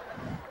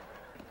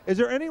 Is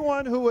there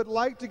anyone who would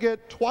like to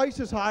get twice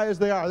as high as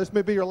they are? This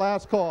may be your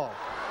last call.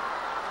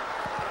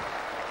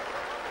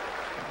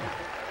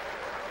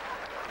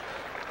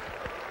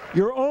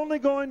 You're only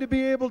going to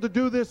be able to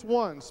do this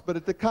once, but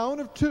at the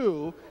count of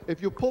 2,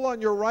 if you pull on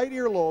your right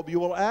earlobe, you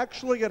will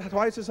actually get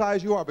twice as high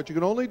as you are, but you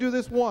can only do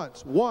this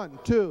once. 1,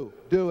 2,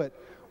 do it.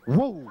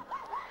 Whoa.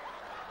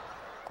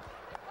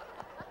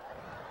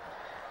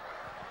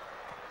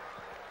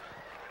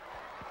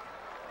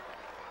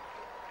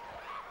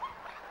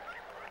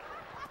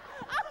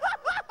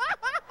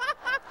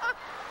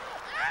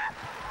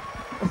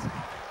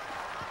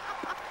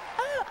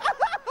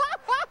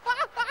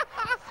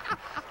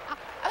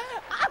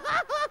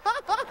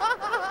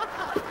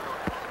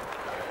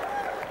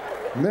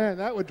 Man,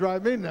 that would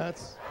drive me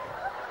nuts.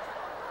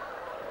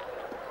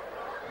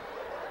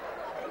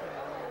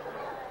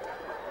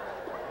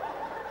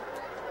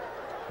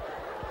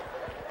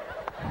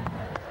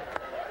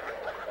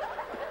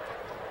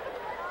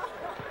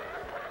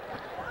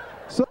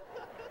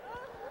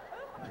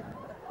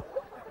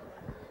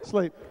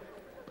 Sleep.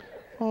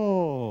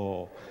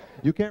 Oh,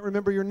 you can't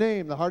remember your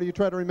name. The harder you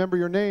try to remember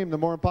your name, the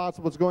more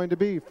impossible it's going to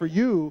be. For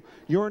you,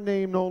 your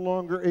name no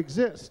longer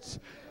exists.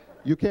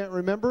 You can't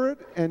remember it,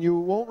 and you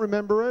won't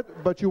remember it,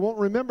 but you won't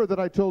remember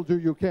that I told you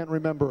you can't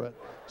remember it.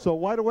 So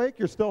wide awake,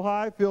 you're still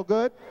high, feel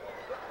good?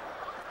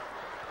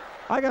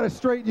 I got to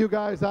straighten you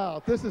guys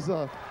out. This is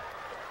a...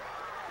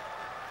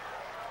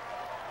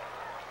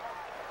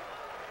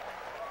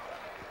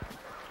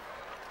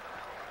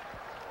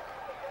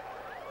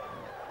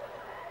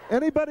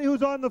 Anybody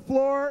who's on the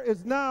floor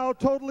is now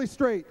totally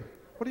straight.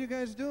 What are you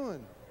guys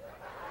doing?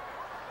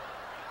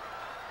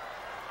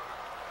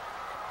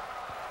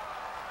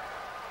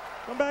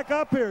 Come back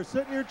up here.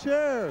 Sit in your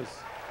chairs.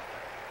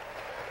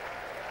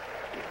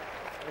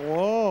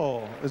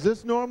 Whoa. Is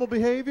this normal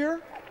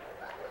behavior?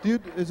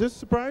 Does this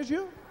surprise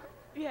you?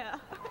 Yeah.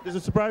 Does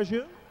it surprise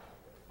you?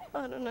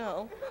 I don't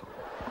know.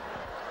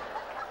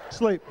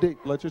 Sleep deep.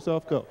 Let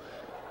yourself go.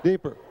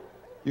 Deeper.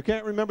 You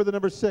can't remember the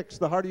number 6.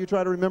 The harder you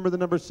try to remember the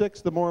number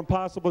 6, the more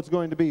impossible it's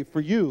going to be.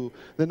 For you,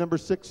 the number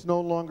 6 no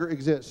longer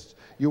exists.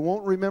 You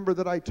won't remember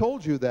that I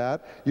told you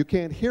that. You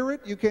can't hear it,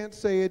 you can't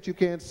say it, you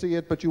can't see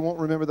it, but you won't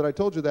remember that I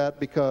told you that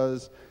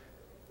because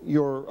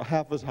you're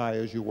half as high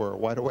as you were.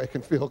 Wide awake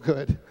and feel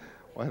good.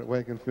 Wide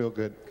awake and feel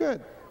good.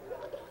 Good.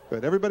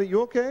 Good. Everybody,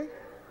 you okay?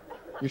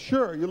 You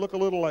sure? You look a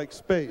little like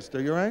spaced.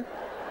 Are you all right?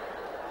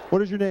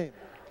 What is your name?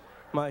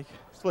 Mike.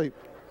 Sleep.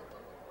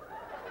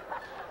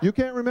 You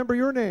can't remember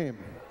your name.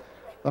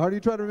 The harder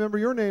you try to remember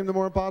your name, the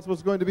more impossible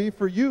it's going to be.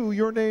 For you,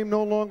 your name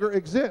no longer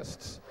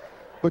exists.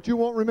 But you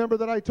won't remember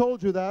that I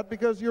told you that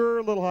because you're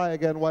a little high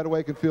again, wide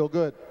awake and feel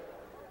good.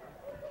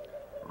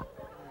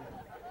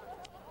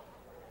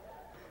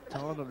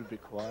 Tell them to be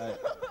quiet.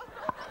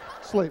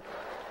 Sleep.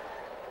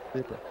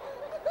 Deeper.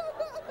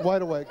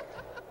 Wide awake.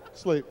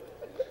 Sleep.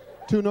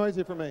 Too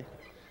noisy for me.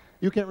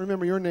 You can't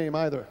remember your name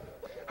either.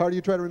 Harder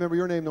you try to remember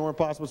your name, the more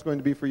impossible it's going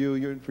to be for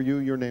you. For you,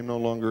 your name no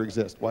longer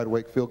exists. Wide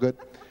awake, feel good.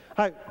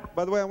 Hi,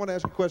 by the way, I want to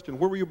ask you a question.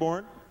 Where were you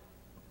born?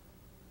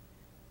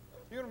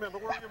 You remember,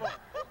 where were you born?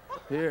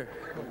 Here.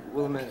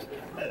 Willamette.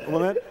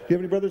 Willamette? Do you have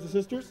any brothers or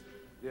sisters?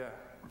 Yeah.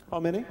 How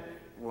many?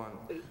 One.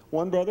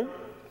 One brother?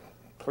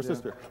 Or Yeah.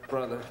 sister?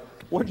 Brother.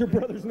 What's your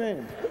brother's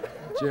name?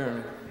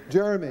 Jeremy.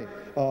 Jeremy.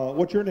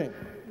 What's your name?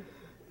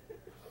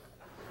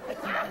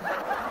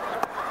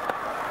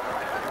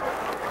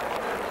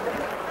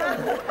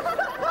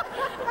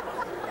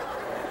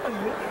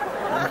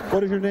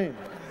 What is your name?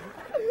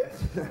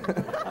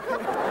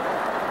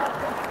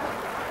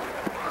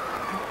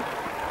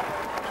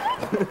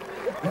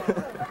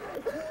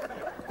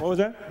 What was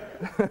that?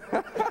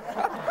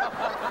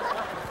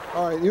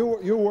 All right,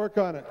 you work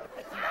on it.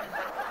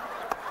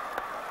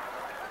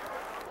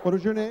 What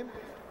is your name?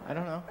 I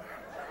don't know.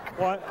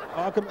 What?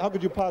 How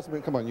could you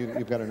possibly? Come on,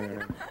 you've got to know your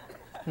name.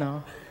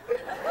 No.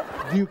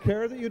 Do you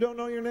care that you don't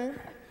know your name?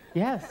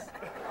 Yes.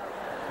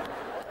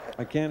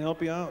 I can't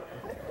help you out.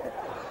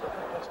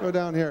 Let's go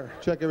down here,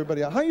 check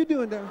everybody out. How you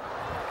doing down?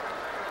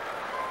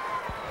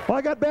 Well,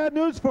 I got bad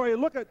news for you.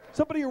 Look,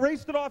 somebody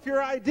erased it off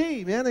your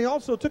ID, man. They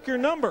also took your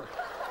number.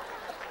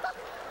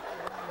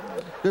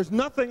 There's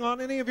nothing on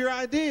any of your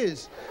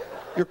IDs.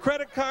 Your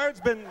credit card's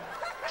been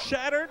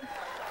shattered.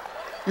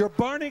 Your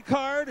Barney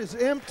card is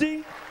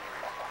empty.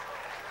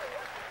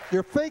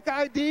 Your fake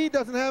ID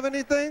doesn't have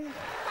anything.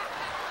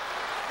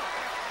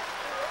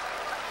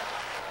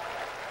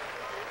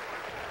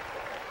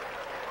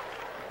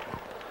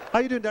 How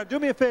you doing, Doc? Do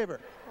me a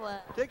favor.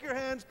 What? Take your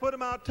hands, put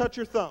them out, touch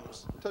your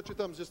thumbs. Touch your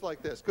thumbs just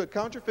like this. Good.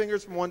 Count your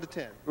fingers from 1 to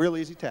 10. Real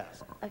easy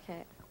task.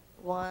 Okay.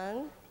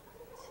 1,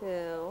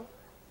 2,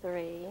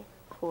 3,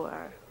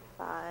 4,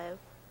 5.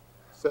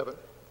 7.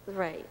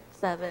 Right.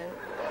 7,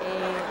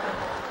 8,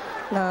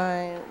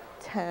 9,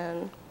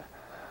 10.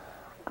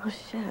 Oh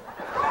shit.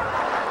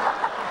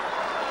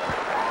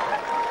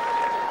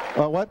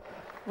 What?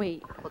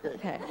 Wait.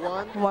 Okay.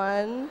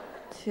 1,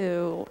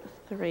 2,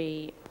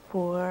 3,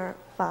 4,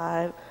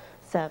 5,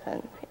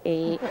 7,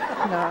 8,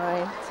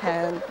 9,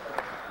 10.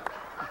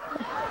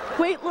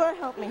 Wait, Laura,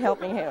 help me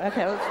here.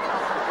 Okay, let's...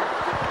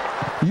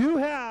 You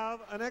have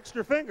an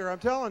extra finger, I'm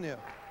telling you.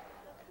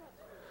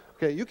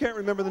 Okay, you can't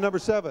remember the number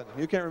 7.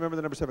 You can't remember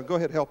the number 7. Go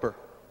ahead, help her.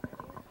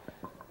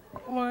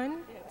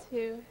 1,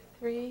 2,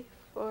 3,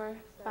 4,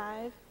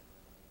 5.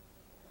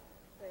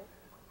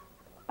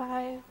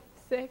 5,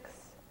 6,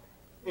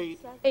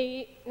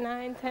 8,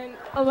 9, 10,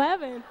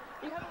 11.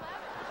 You have 11.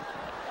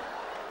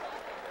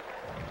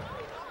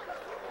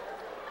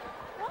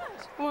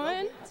 What?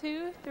 1,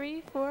 2,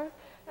 3, 4,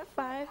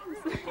 5,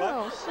 6.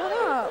 Oh, shut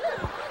up.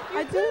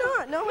 I do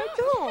not. No, I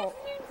don't. All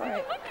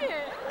right.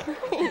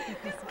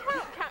 Just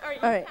count. All right,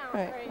 you All right, count. all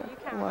right. All right, you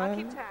count. I'll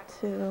keep 1, track.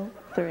 2,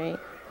 3,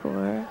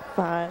 4,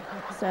 5,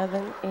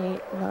 7,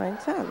 8, 9,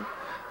 10.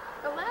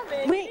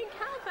 11. Wait. You didn't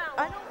count that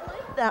I don't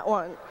like that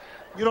one.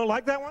 You don't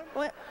like that one?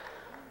 What?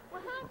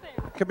 What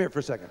happened? Come here for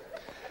a second.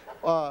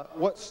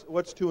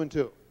 What's 2 and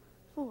 2?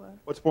 4.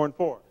 What's 4 and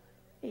 4?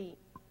 8.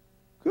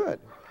 Good.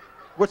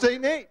 What's 8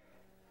 and 8?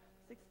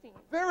 16.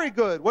 Very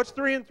good. What's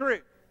 3 and 3? I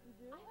have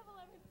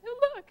 11 too.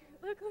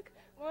 Look.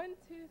 1,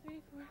 2, 3,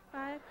 4,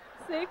 5,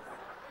 6,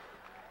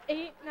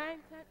 8, 9,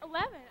 10,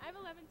 11. I have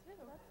 11 too.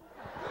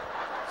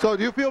 So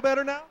do you feel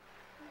better now?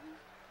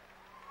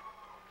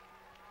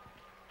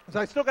 So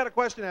I still got a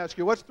question to ask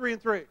you. What's 3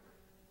 and 3?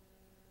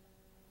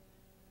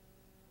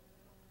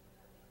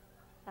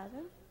 7.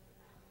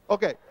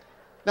 Okay.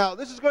 Now,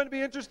 this is going to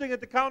be interesting. At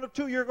the count of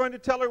 2, you're going to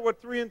tell her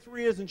what 3 and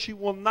 3 is, and she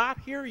will not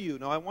hear you.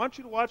 Now, I want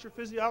you to watch her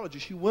physiology.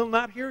 She will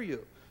not hear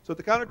you. So at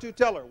the count of 2,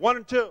 tell her. 1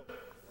 and 2.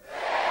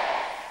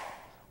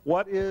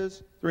 What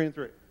is 3 and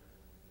 3?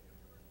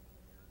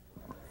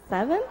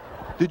 7?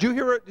 Did you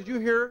hear it? Did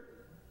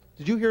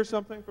you hear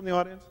something from the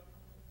audience?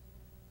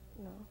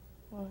 No.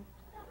 1.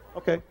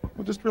 Okay.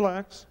 Well, just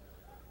relax.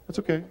 That's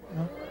okay.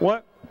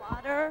 What?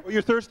 Water? Oh,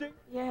 you're thirsty?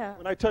 Yeah.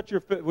 When I touch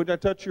your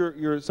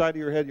side of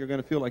your head, you're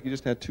going to feel like you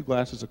just had 2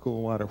 glasses of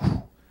cool water.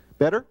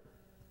 Better?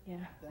 Yeah.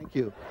 Thank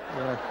you.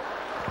 Yeah.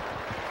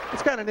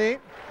 It's kind of neat.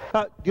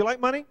 Do you like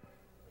money?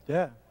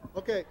 Yeah.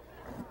 Okay.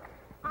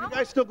 You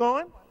guys still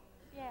going?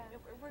 Yeah.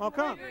 Oh,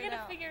 come. We're going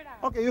to figure it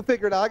out. Okay, you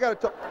figure it out. I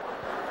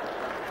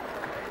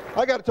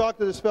got to talk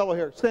to this fellow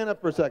here. Stand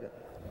up for a second.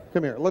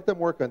 Come here. Let them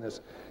work on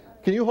this.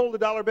 Can you hold a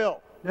dollar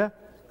bill? Yeah.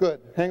 Good.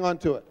 Hang on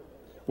to it.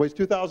 Weighs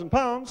 2,000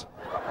 pounds.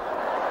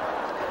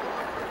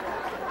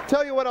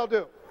 Tell you what I'll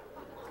do.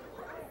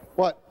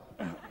 What?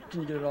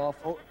 Can you get it off?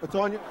 Oh, it's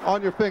on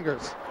your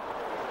fingers.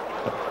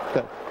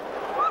 Okay.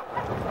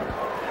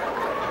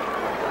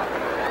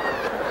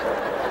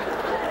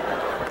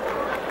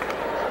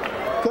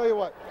 Tell you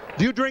what.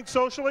 Do you drink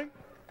socially?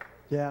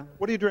 Yeah.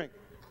 What do you drink?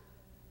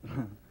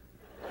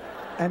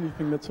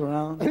 Anything that's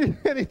around.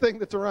 Anything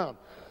that's around.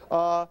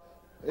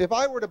 If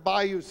I were to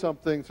buy you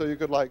something so you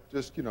could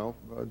just, do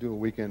a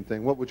weekend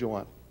thing, what would you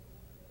want?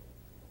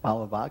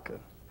 Bottle of vodka.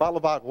 Bottle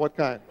of vodka. What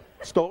kind?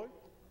 Stoli?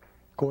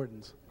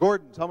 Gordon's.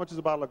 Gordon's. How much is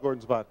a bottle of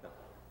Gordon's vodka?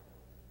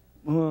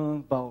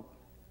 About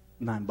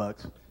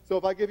 $9. So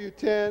if I give you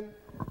 10,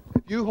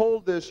 if you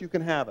hold this, you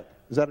can have it.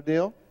 Is that a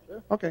deal?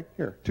 Sure. Okay,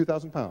 here,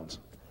 2,000 pounds.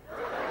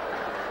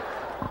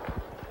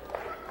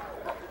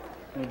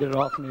 Can you get it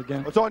off me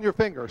again? It's on your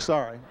finger,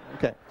 sorry.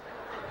 Okay.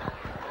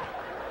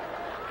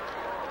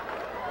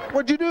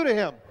 What'd you do to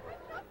him?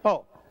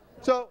 Oh,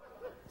 so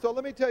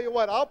let me tell you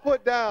what. I'll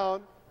put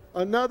down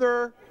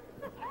another,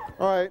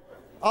 all right,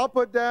 I'll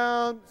put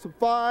down some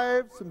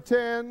 5s, some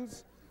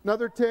 10s,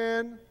 another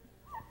 10.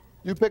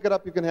 You pick it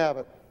up, you can have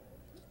it.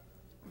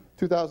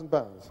 2,000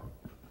 pounds.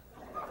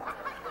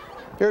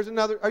 Here's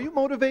another. Are you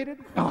motivated?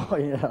 Oh,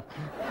 yeah.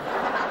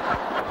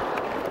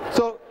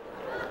 So,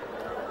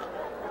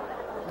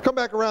 come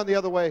back around the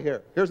other way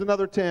here. Here's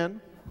another 10.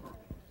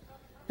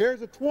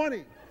 Here's a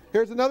 20.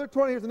 Here's another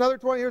 20. Here's another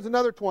 20. Here's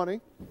another 20.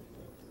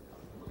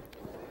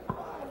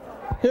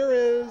 Here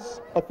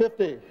is a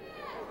 50.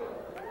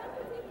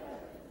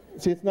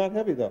 See, it's not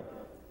heavy, though.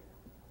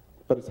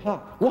 But it's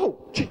hot. Whoa!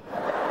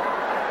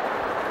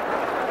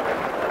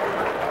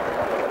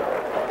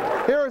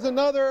 Here is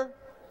another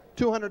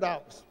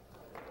 $200.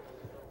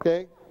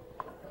 Okay?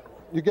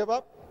 You give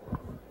up?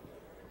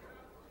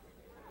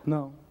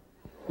 No.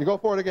 You go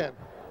for it again.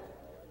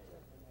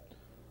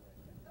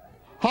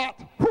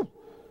 Hot. Whew.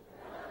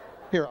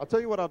 Here, I'll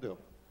tell you what I'll do.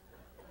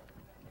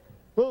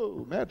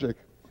 Oh, magic.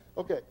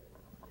 Okay.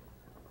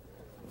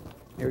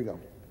 Here we go.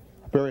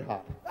 Very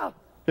hot.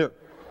 Here.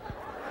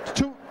 It's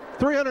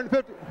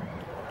 350.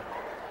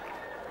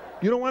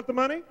 You don't want the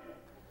money?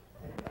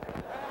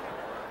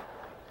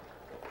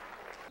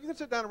 You can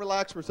sit down and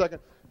relax for a second.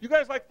 You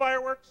guys like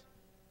fireworks?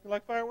 You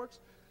like fireworks?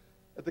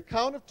 At the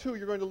count of 2,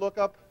 you're going to look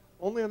up.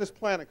 Only on this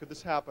planet could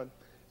this happen.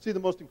 See the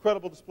most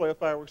incredible display of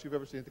fireworks you've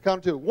ever seen. At the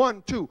count of 2.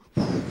 1, 2.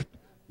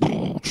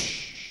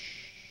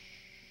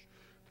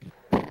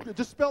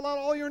 Just spell out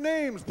all your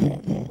names,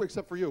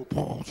 except for you.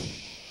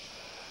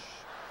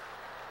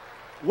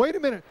 Wait a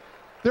minute.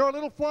 There are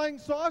little flying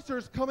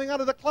saucers coming out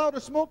of the cloud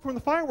of smoke from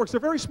the fireworks. They're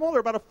very small. They're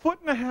about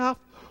 1.5 feet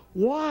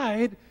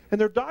wide, and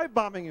they're dive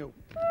bombing you.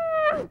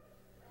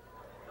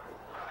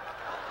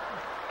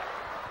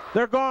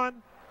 They're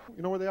gone.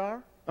 You know where they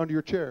are? Under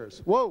your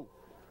chairs. Whoa.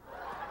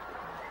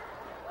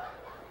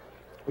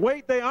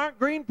 Wait, they aren't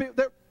green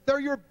people. They're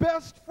your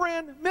best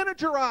friend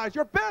miniaturized.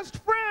 Your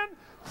best friend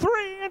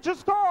 3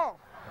 inches tall.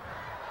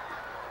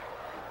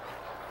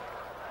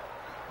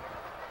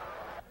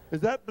 Is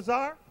that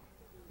bizarre?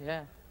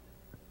 Yeah.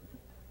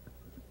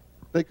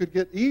 They could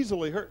get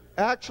easily hurt.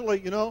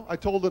 Actually, I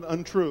told an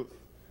untruth.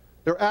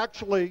 They're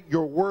actually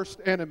your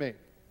worst enemy.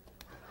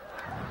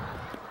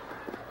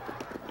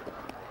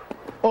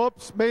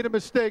 Oops, made a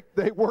mistake.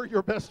 They were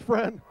your best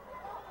friend.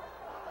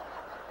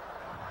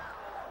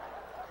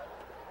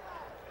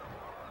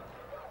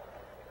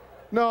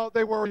 No,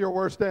 they were your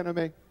worst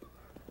enemy.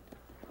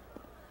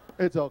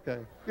 It's okay.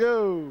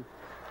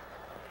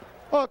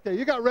 Okay,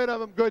 you got rid of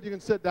them. Good, you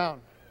can sit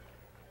down.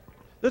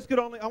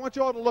 I want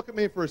you all to look at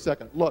me for a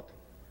second. Look.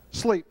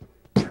 Sleep.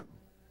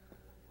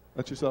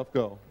 Let yourself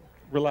go.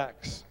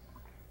 Relax.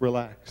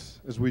 Relax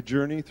as we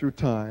journey through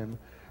time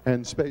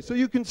and space. So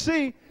you can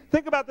see,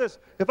 think about this.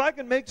 If I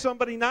can make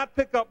somebody not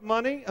pick up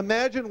money,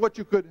 imagine what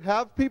you could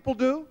have people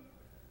do.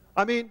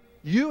 I mean,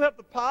 you have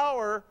the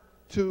power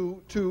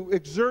to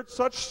exert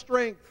such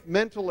strength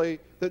mentally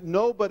that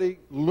nobody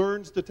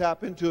learns to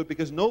tap into it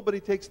because nobody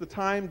takes the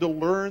time to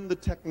learn the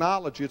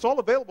technology. It's all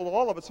available to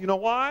all of us. You know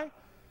why?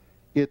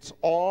 It's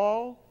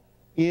all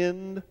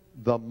in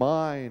the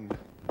mind.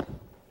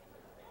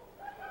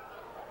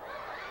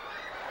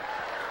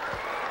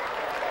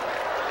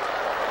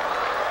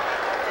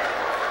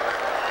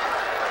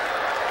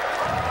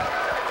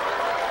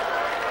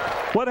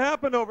 What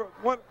happened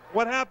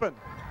what happened?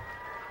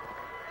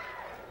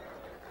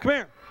 Come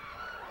here.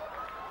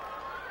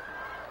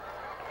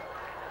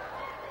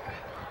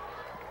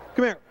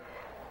 Come here.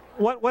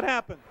 What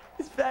happened?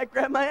 This fat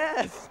grabbed my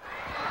ass.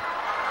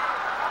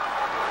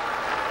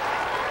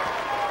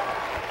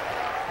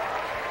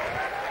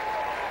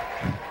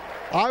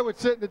 I would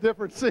sit in a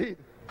different seat.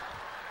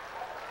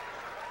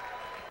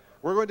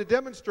 We're going to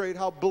demonstrate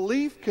how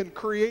belief can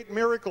create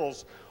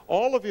miracles.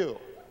 All of you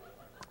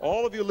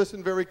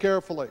listen very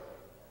carefully.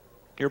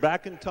 You're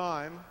back in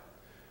time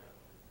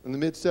in the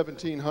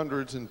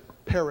mid-1700s in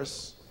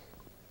Paris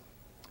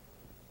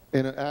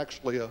in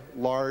actually a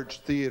large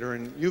theater,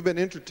 and you've been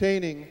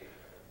entertaining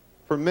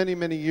for many,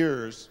 many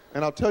years,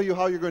 and I'll tell you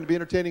how you're going to be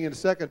entertaining in a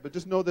second, but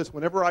just know this,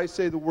 whenever I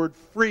say the word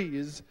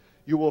freeze,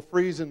 you will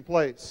freeze in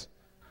place.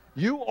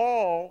 You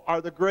all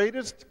are the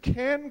greatest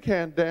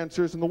can-can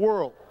dancers in the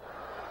world.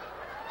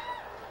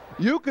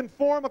 You can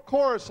form a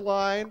chorus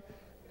line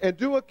and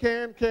do a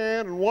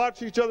can-can and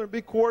watch each other and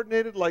be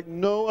coordinated like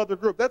no other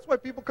group. That's why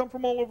people come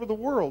from all over the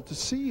world to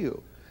see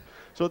you.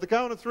 So at the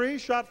count of 3,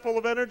 shot full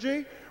of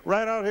energy,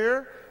 right out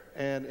here,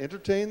 and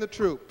entertain the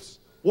troops.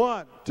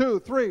 1, 2,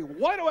 3,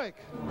 wide awake!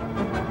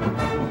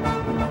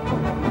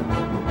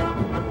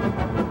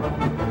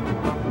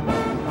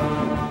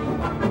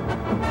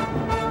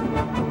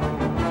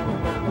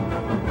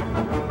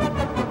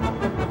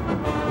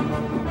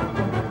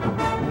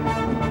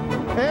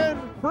 And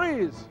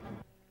freeze!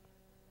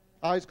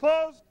 Eyes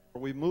closed.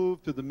 We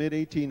move to the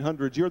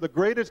mid-1800s. You're the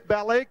greatest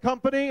ballet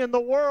company in the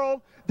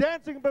world,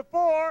 dancing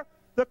before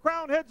the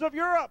crown heads of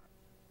Europe.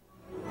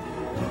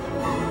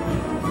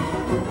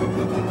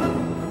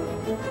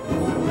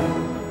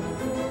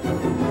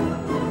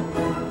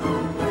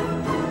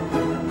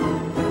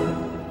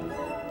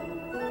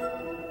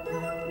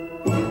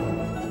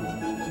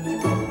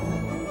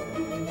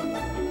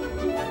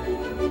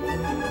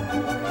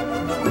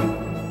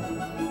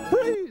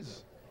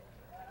 Freeze!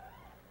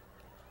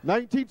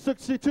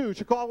 1962,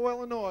 Chicago,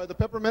 Illinois, the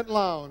Peppermint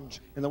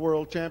Lounge in the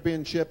World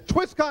Championship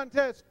Twist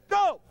Contest.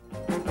 Go!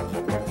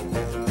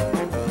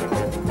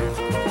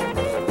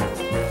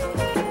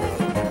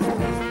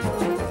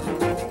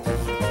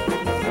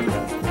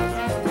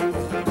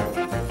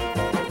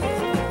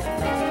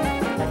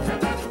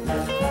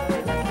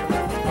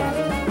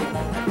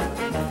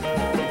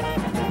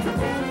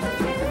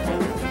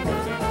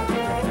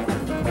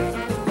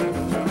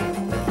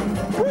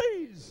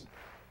 Freeze!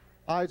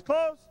 Eyes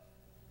closed.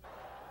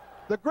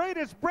 The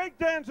greatest break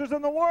dancers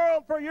in the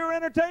world for your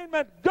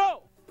entertainment.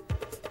 Go!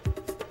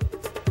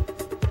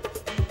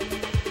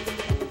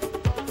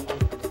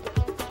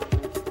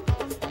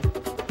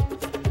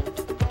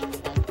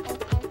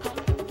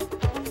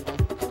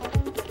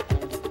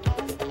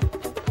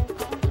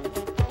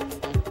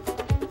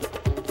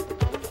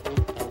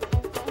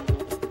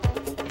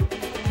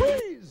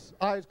 Freeze!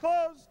 Eyes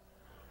closed.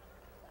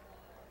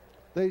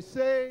 They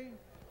say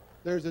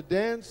there's a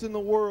dance in the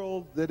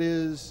world that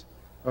is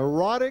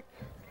erotic,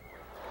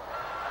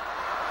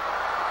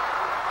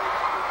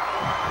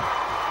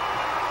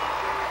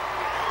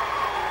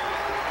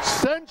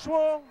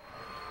 sensual,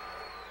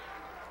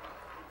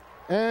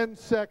 and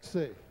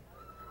sexy.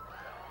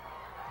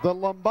 The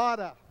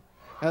lambada.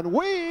 And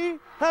we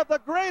have the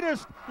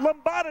greatest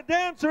lambada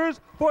dancers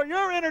for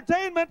your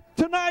entertainment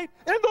tonight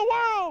in the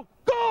world.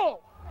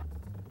 Go!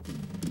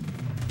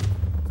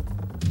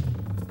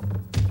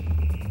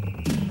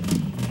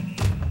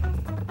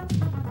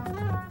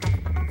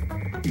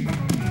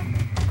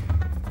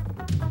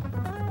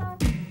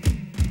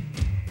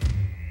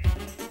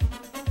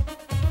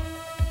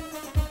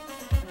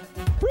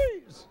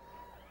 Freeze!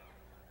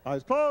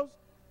 Eyes closed.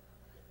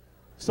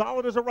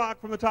 Solid as a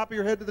rock from the top of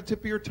your head to the tip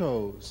of your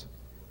toes.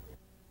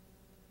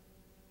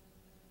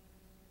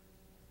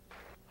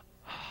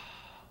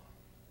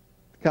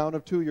 Count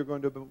of 2, you're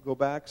going to go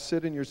back,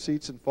 sit in your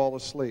seats, and fall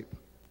asleep.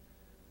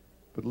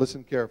 But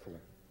listen carefully.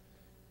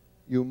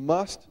 You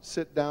must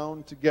sit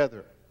down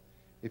together.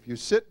 If you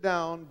sit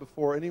down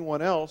before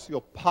anyone else,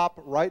 you'll pop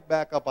right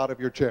back up out of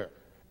your chair.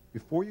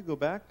 Before you go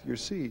back to your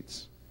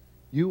seats,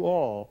 you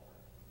all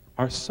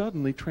are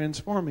suddenly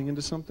transforming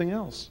into something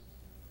else.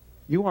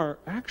 You are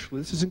actually,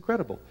 this is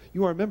incredible,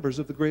 you are members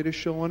of the greatest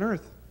show on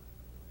earth.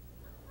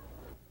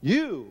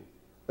 You,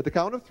 at the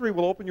count of 3,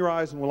 will open your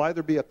eyes and will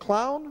either be a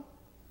clown,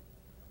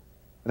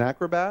 an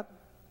acrobat,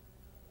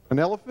 An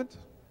elephant?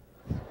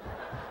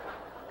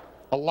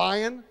 A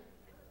lion?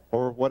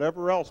 Or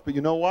whatever else. But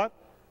you know what?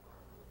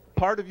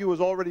 Part of you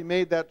has already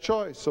made that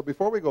choice. So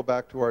before we go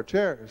back to our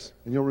chairs,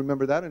 and you'll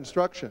remember that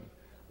instruction,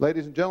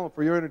 ladies and gentlemen,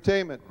 for your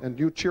entertainment, and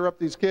you cheer up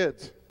these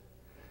kids.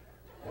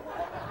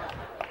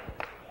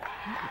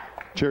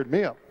 Cheered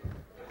me up.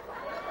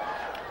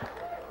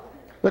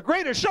 The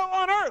greatest show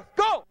on earth.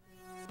 Go!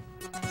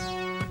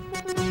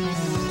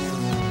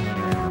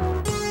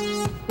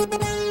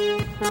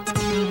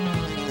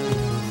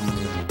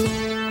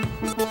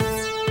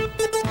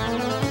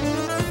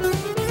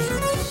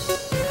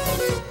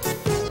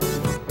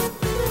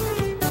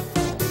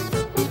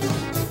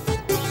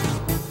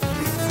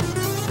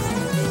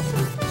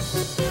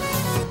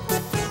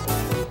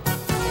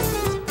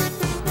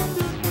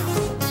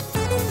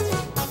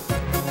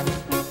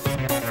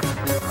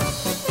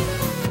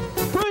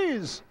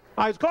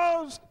 Eyes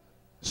closed.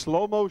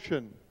 Slow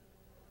motion.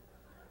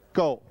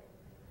 Go.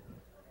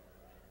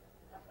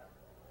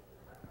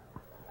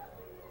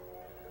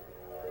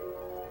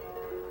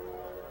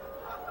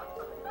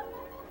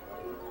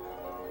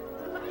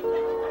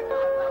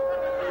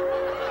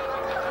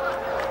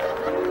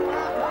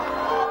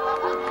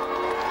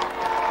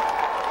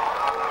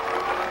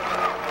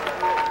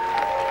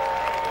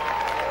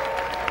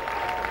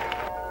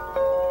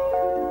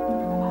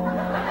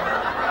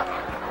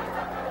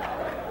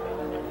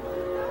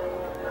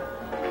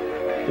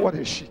 What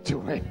is she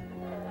doing?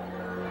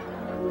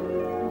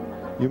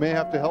 You may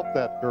have to help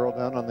that girl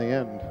down on the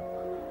end.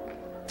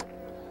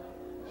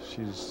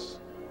 She's...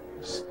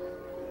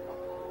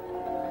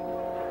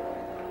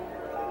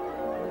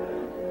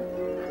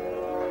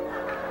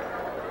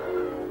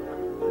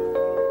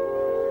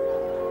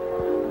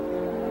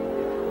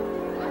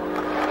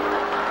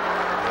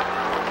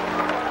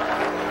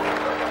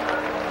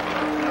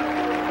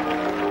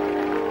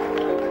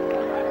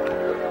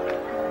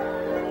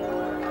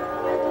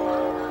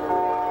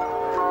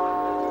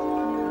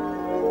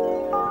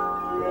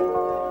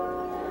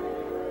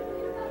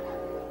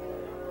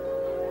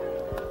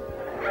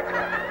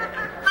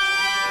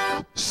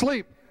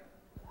 Sleep.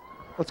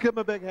 Let's give him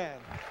a big hand.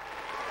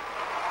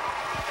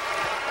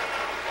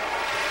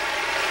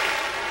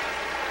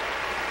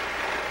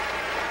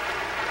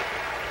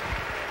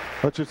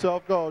 Let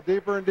yourself go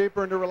deeper and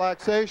deeper into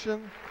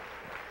relaxation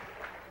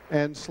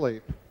and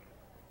sleep.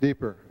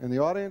 Deeper in the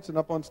audience and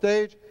up on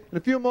stage. In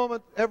a few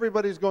moments,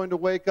 everybody's going to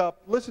wake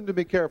up. Listen to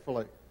me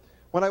carefully.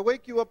 When I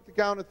wake you up at the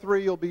count of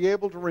 3, you'll be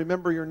able to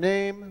remember your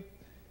name.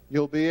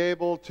 You'll be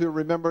able to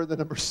remember the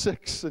number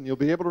 6, and you'll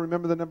be able to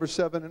remember the number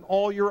 7, and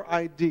all your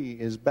ID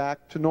is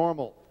back to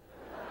normal.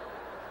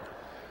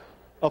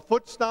 A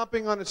foot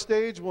stomping on a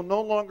stage will no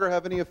longer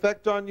have any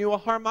effect on you. A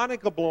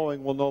harmonica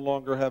blowing will no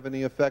longer have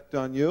any effect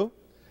on you.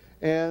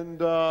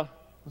 And let's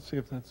see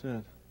if that's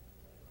it.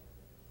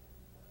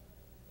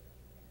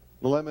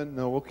 The lemon?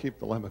 No, we'll keep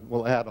the lemon.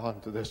 We'll add on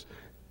to this.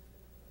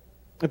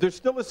 If there's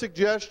still a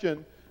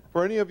suggestion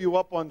for any of you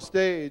up on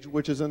stage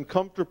which is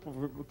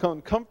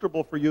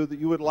uncomfortable for you that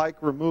you would like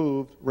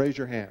removed, raise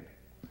your hand.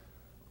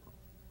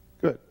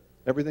 Good.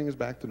 Everything is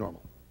back to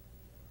normal.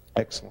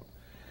 Excellent.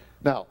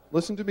 Now,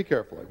 listen to me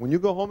carefully. When you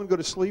go home and go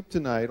to sleep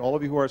tonight, all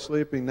of you who are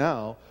sleeping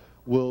now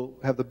will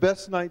have the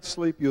best night's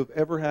sleep you have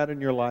ever had in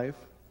your life.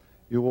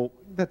 You will.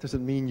 That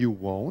doesn't mean you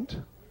won't.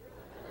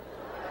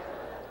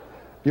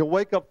 You'll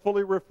wake up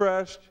fully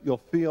refreshed. You'll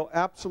feel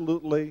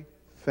absolutely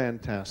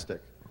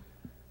fantastic.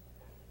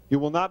 You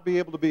will not be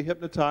able to be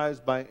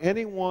hypnotized by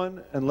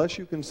anyone unless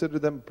you consider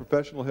them a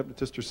professional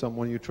hypnotist or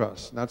someone you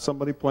trust. Not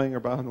somebody playing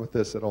around with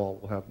this at all.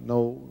 Will have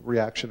no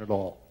reaction at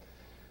all.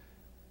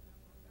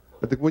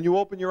 But when you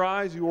open your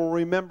eyes, you will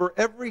remember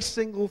every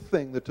single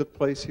thing that took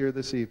place here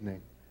this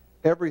evening.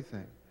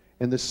 Everything.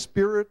 In the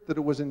spirit that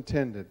it was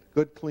intended.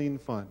 Good, clean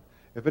fun.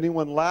 If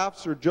anyone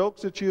laughs or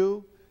jokes at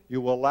you, you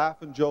will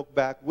laugh and joke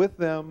back with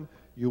them.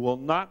 You will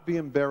not be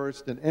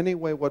embarrassed in any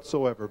way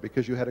whatsoever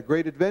because you had a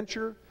great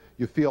adventure.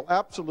 You feel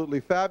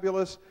absolutely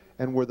fabulous,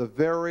 and we're the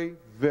very,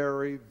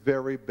 very,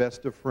 very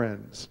best of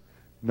friends.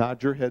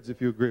 Nod your heads if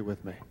you agree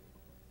with me.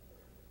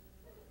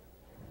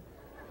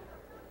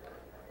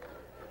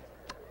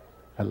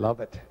 I love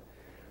it.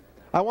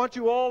 I want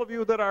you, all of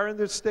you that are in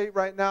this state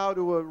right now,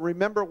 to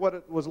remember what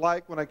it was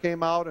like when I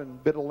came out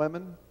and bit a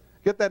lemon.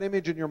 Get that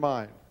image in your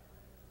mind.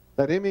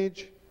 That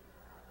image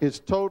is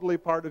totally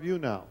part of you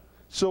now.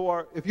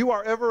 So if you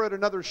are ever at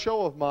another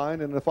show of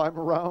mine, and if I'm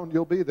around,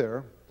 you'll be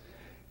there.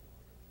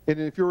 And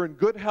if you're in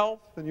good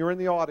health and you're in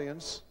the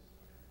audience,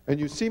 and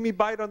you see me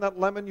bite on that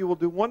lemon, you will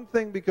do one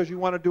thing because you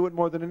want to do it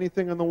more than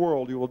anything in the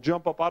world. You will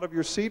jump up out of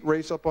your seat,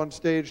 race up on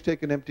stage,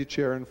 take an empty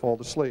chair, and fall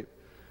to sleep.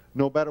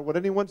 No matter what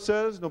anyone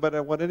says, no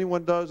matter what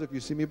anyone does, if you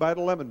see me bite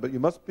a lemon, but you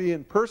must be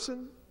in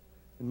person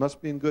and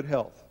must be in good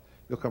health.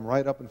 You'll come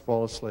right up and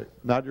fall asleep.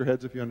 Nod your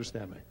heads if you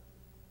understand me.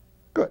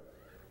 Good.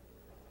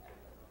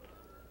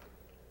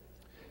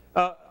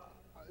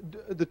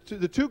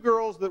 The two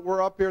girls that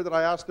were up here that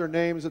I asked their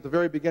names at the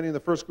very beginning, the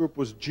first group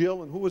was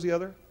Jill, and who was the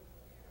other?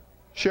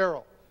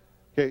 Cheryl.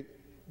 Okay,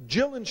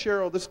 Jill and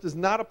Cheryl, this does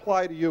not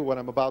apply to you, what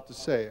I'm about to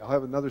say. I'll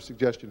have another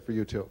suggestion for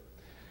you too.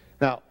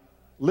 Now,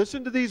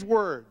 listen to these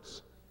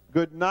words.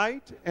 Good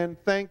night and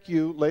thank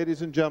you,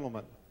 ladies and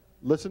gentlemen.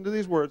 Listen to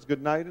these words.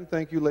 Good night and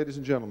thank you, ladies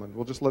and gentlemen.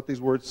 We'll just let these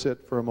words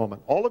sit for a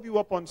moment. All of you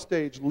up on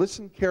stage,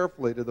 listen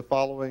carefully to the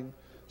following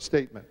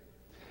statement.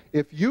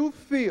 If you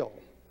feel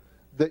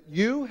that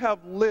you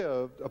have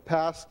lived a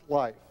past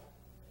life,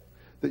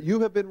 that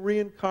you have been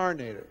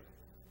reincarnated,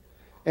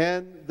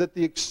 and that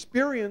the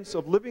experience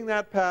of living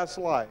that past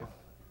life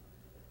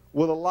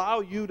will allow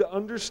you to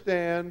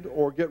understand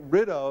or get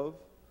rid of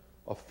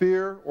a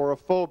fear or a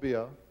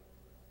phobia,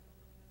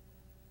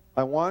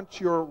 I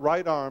want your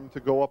right arm to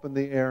go up in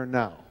the air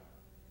now.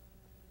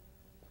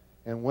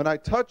 And when I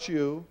touch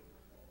you,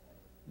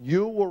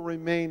 you will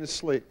remain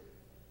asleep,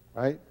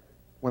 right?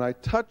 When I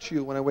touch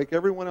you, when I wake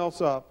everyone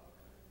else up,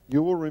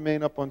 you will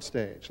remain up on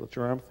stage. Let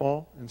your arm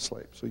fall and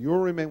sleep. So you will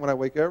remain, when I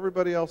wake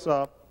everybody else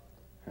up,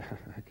 I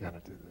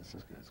gotta do this,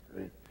 this guy's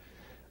great.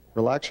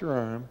 Relax your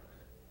arm,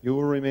 you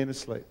will remain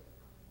asleep.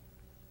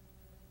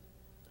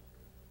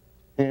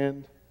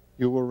 And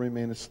you will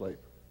remain asleep.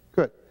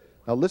 Good.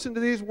 Now listen to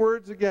these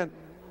words again.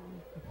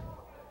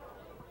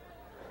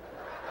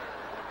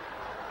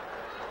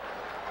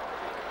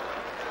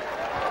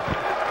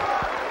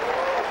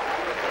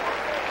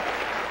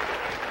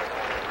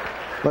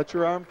 Let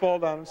your arm fall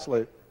down and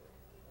sleep.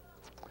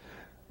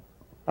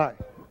 Hi.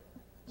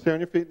 Stay on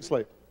your feet and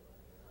sleep.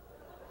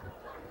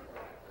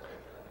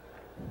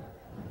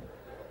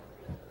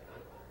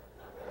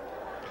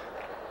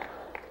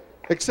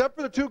 Except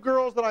for the two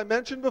girls that I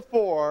mentioned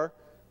before,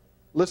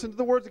 listen to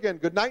the words again.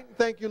 Good night and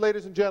thank you,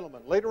 ladies and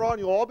gentlemen. Later on,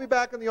 you'll all be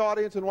back in the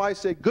audience, and when I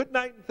say good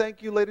night and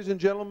thank you, ladies and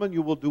gentlemen,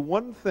 you will do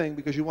one thing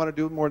because you want to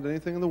do it more than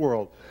anything in the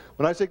world.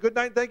 When I say good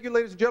night and thank you,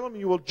 ladies and gentlemen,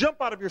 you will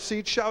jump out of your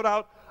seat, shout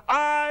out,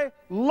 I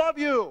love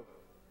you,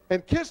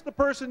 and kiss the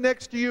person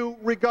next to you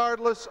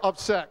regardless of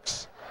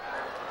sex.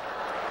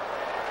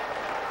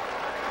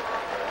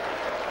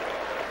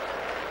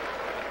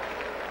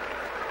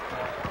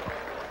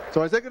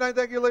 So I say good night,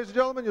 thank you, ladies and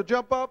gentlemen. You'll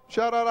jump up,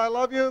 shout out, I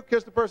love you,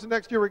 kiss the person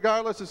next to you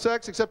regardless of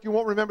sex, except you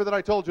won't remember that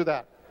I told you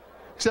that.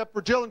 Except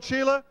for Jill and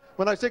Sheila,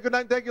 when I say good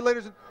night, thank you,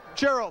 ladies and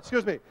Cheryl,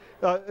 excuse me.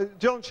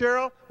 Jill and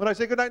Cheryl, when I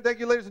say good night, thank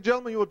you, ladies and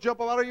gentlemen, you will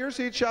jump up out of your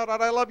seat, shout out,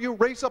 I love you,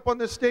 race up on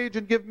this stage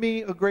and give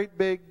me a great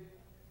big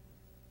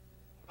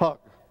hug.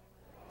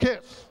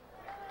 Kiss.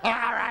 All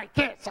right,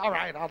 kiss. All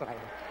right, all right.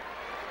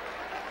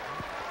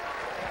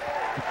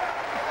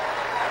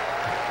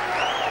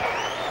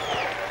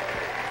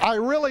 I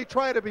really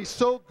try to be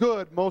so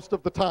good most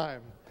of the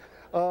time.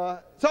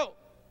 So,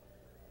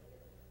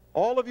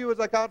 all of you, as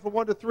I count from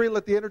 1 to 3,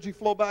 let the energy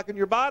flow back in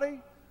your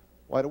body.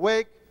 Wide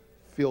awake,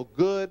 feel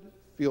good,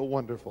 feel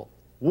wonderful.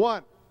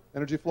 1,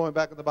 energy flowing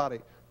back in the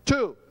body.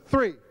 2,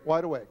 3,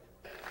 wide awake.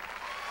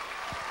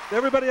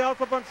 Everybody else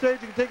up on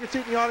stage, you can take your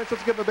seat in the audience.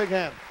 Let's give them a big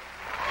hand.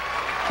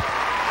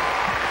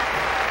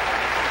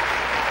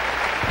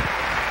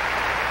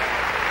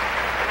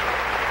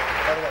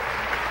 By the way,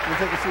 you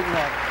take a seat in the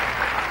audience.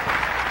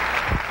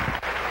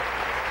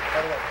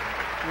 By the way,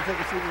 you take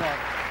a seat in the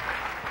audience.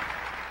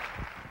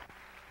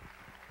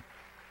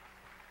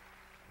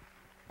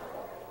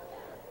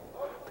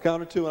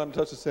 Count of 2, and I'm going to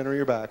touch the center of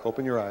your back.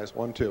 Open your eyes.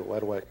 1, 2.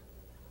 Wide awake.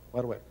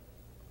 Wide awake.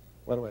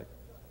 Wide awake.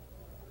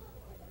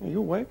 Are you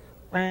awake?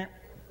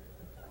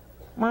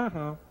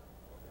 Uh-huh.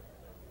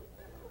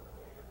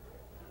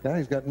 Yeah,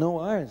 he's got no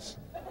eyes.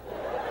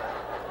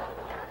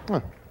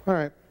 All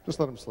right. Just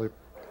let him sleep.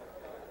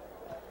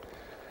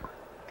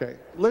 Okay.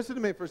 Listen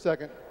to me for a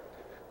second.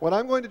 What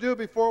I'm going to do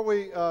before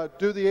we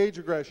do the age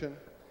regression,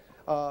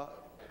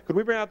 could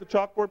we bring out the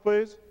chalkboard,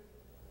 please?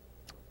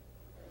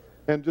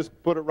 And just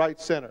put it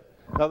right center.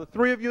 Now, the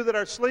 3 of you that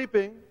are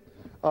sleeping,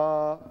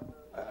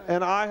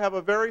 and I have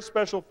a very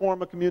special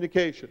form of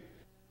communication.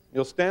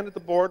 You'll stand at the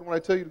board, and when I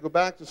tell you to go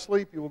back to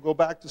sleep, you will go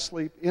back to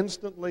sleep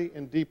instantly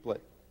and deeply.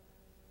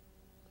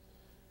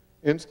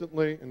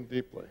 Instantly and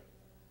deeply.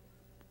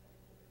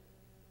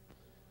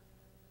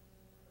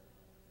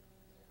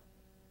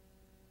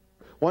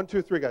 One,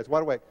 two, 3, guys.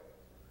 Wide awake.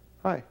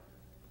 Hi.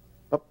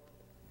 Up.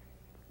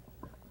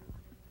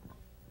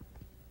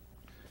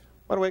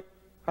 Wide awake.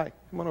 Hi.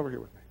 Come on over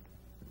here with me.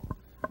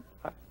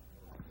 Hi.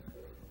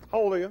 How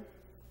old are you?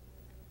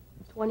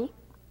 20.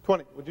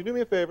 20. Would you do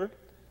me a favor?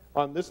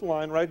 On this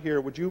line right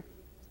here, would you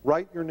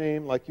write your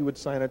name like you would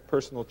sign a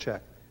personal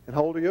check? And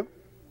how old are you?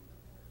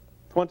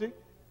 20.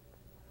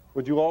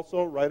 Would you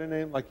also write a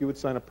name like you would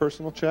sign a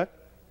personal check?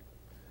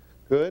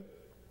 Good.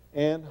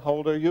 And how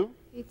old are you?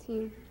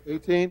 18.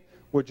 18.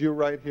 Would you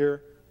write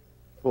here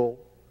full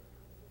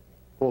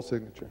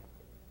signature?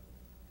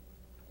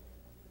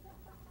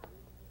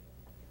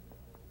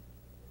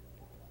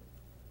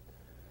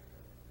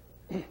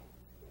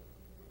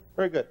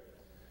 Very good.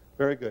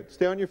 Very good.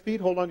 Stay on your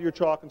feet, hold on to your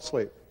chalk, and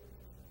sleep.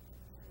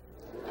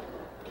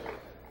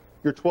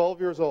 You're 12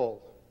 years old.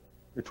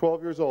 You're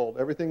 12 years old.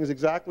 Everything is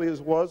exactly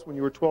as it was when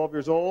you were 12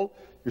 years old.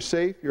 You're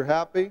safe. You're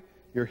happy.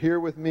 You're here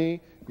with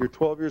me. You're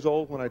 12 years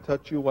old when I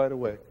touch you wide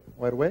awake.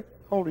 Wide awake?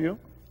 How old are you?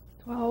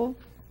 12.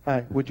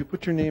 Hi. Would you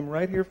put your name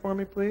right here for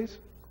me, please?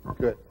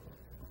 Good.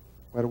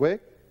 Wide awake?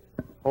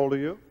 How old are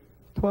you?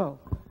 12.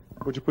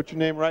 Would you put your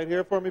name right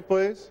here for me,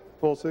 please?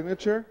 Full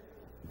signature.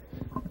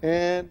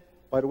 And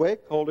wide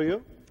awake, how old are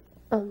you?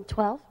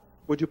 12.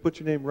 Would you put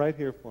your name right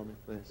here for me,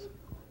 please?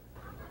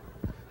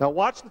 Now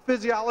watch the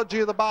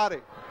physiology of the body.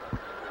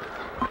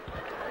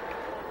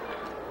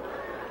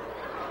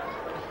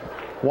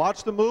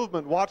 Watch the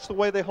movement. Watch the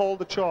way they hold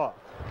the jaw.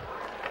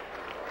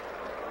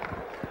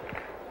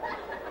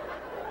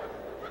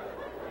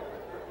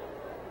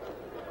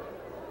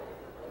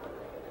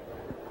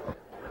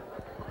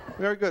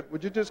 Very good.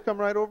 Would you just come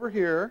right over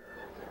here,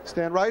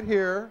 stand right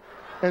here,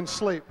 and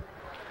sleep?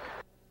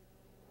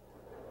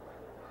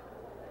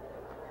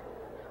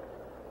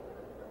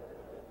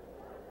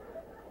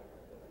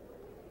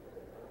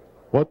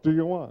 What do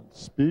you want,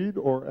 speed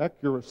or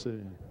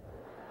accuracy?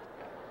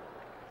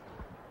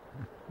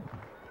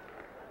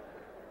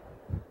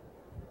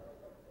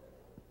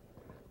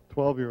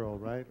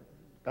 "12-year-old, right?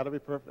 Got to be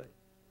perfect."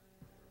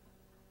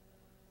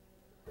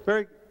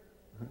 Very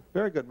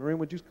good. Maureen,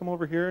 would you come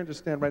over here and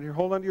just stand right here?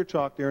 Hold onto your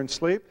chalk there and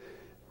sleep.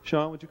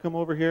 Sean, would you come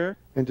over here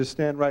and just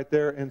stand right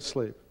there and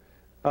sleep?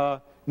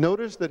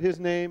 Notice that his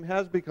name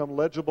has become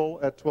legible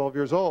at 12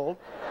 years old.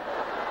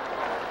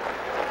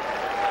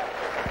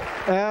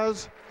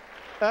 As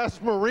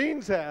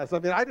Maureen's has. I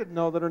mean, I didn't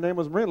know that her name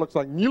was Maureen. It looks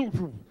like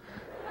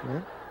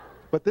yeah.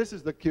 But this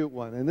is the cute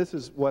one, and this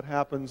is what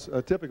happens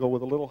typical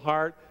with a little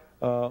heart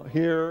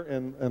here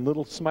and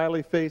little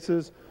smiley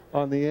faces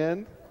on the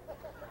end.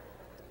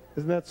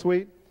 Isn't that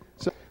sweet?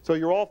 So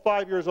you're all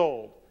 5 years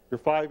old. You're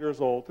 5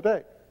 years old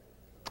today.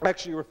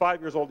 Actually, you were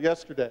 5 years old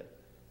yesterday.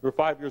 You were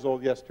 5 years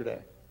old yesterday.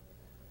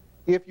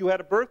 If you had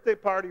a birthday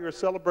party or a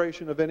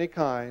celebration of any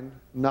kind,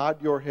 nod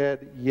your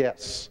head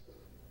yes.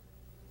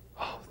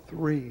 Oh,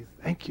 3.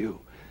 Thank you.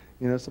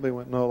 You know, somebody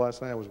went, no,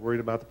 last night I was worried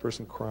about the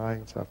person crying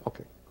and stuff.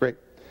 Okay, great.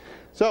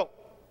 So,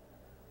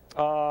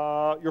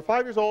 you're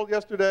 5 years old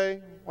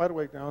yesterday. Wide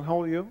awake now. How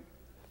old are you?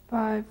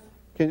 5.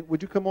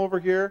 Would you come over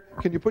here?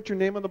 Can you put your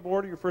name on the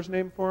board or your first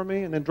name for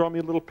me, and then draw me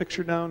a little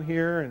picture down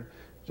here, and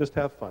just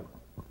have fun.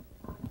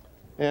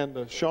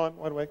 And Sean,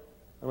 wide awake.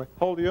 How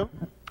old are you?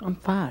 I'm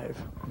 5.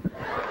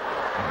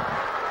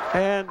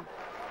 And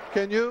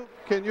can you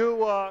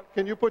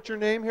put your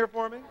name here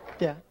for me?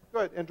 Yeah.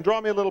 Good. And draw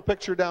me a little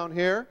picture down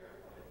here.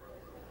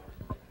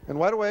 And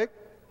wide awake.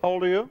 How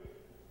old are you?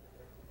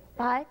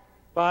 5.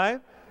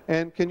 5.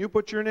 And can you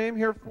put your name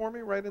here for me,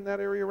 right in that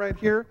area right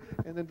here?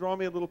 And then draw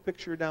me a little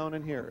picture down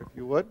in here, if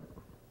you would.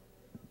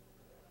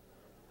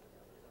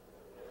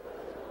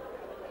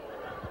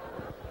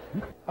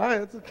 All right,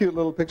 that's a cute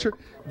little picture.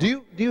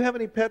 Do you have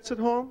any pets at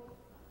home?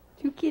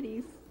 2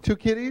 kitties. 2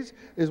 kitties?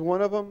 Is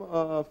one of them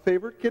a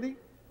favorite kitty?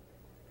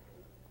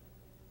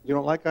 You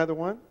don't like either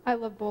one? I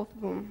love both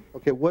of them.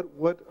 Okay,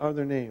 what are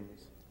their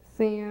names?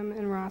 Sam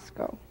and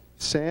Roscoe.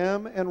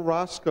 Sam and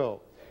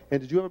Roscoe.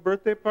 And did you have a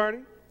birthday party?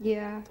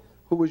 Yeah.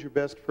 Who was your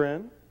best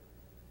friend?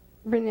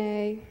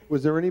 Renee.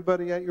 Was there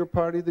anybody at your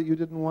party that you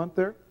didn't want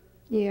there?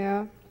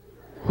 Yeah.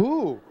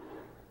 Who?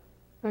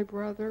 My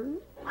brother.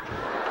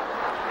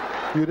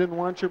 You didn't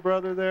want your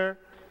brother there?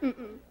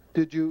 Mm-mm.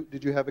 Did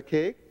you have a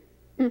cake?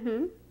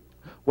 Mm-hmm.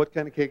 What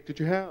kind of cake did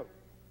you have?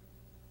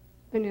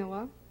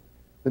 Vanilla.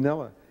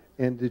 Vanilla.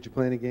 And did you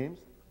play any games?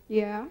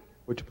 Yeah.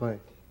 What'd you play?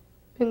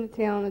 Pin the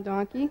tail on a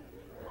donkey.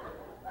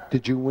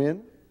 Did you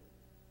win?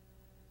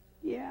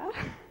 Yeah.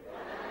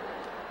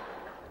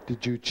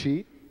 Did you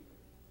cheat?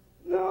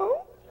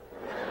 No.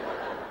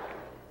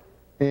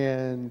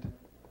 And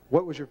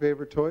what was your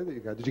favorite toy that you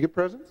got? Did you get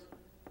presents?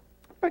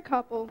 A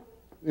couple.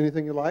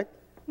 Anything you liked?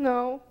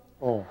 No.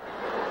 Oh.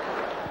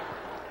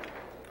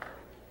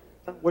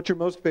 What's your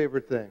most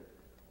favorite thing?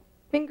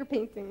 Finger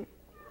painting.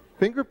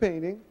 Finger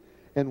painting.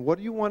 And what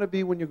do you want to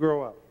be when you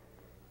grow up?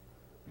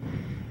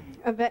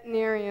 A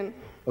veterinarian.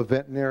 A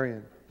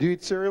veterinarian. Do you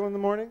eat cereal in the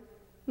morning?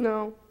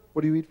 No.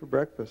 What do you eat for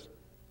breakfast?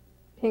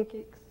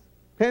 Pancakes.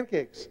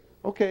 Pancakes.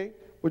 Okay.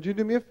 Would you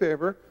do me a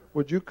favor?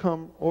 Would you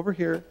come over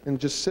here and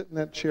just sit in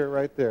that chair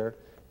right there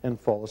and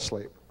fall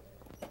asleep?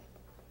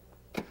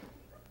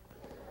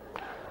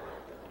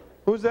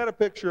 Who's that a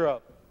picture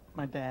of?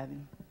 My daddy.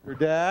 Your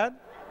dad?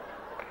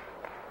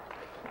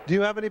 Do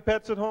you have any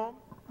pets at home?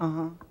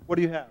 Uh-huh. What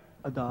do you have?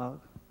 A dog.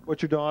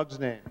 What's your dog's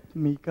name?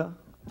 Mika.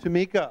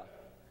 Tamika.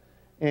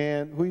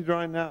 And who are you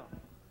drawing now?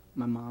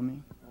 My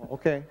mommy. Oh,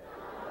 okay.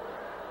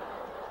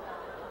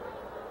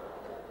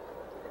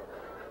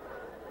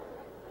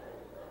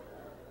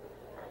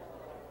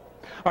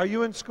 Are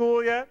you in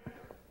school yet?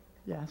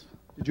 Yes.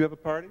 Did you have a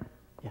party?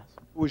 Yes.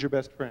 Who was your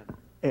best friend?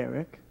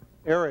 Eric.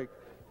 Eric.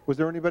 Was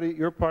there anybody at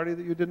your party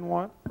that you didn't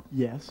want?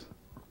 Yes.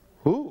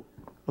 Who?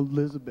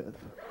 Elizabeth.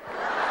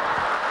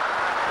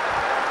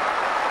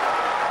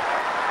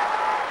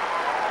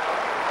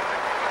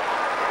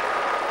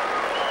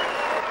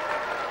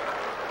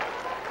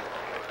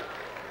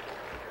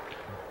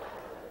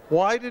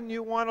 Why didn't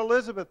you want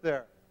Elizabeth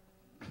there?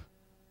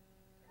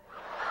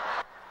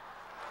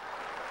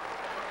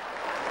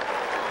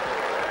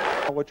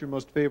 What's your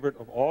most favorite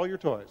of all your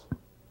toys?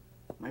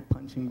 My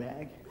punching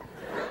bag.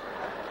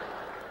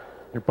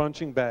 Your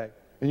punching bag.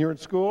 And you're in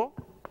school?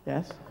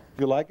 Yes.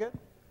 You like it?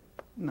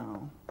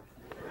 No.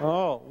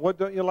 Oh, what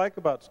don't you like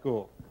about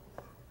school?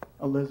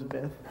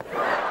 Elizabeth.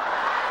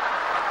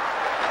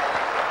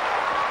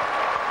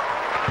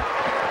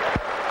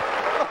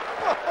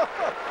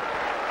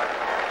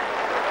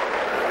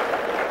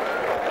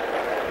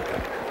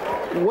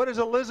 What does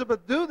Elizabeth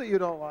do that you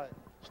don't like?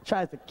 She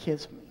tries to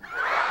kiss me.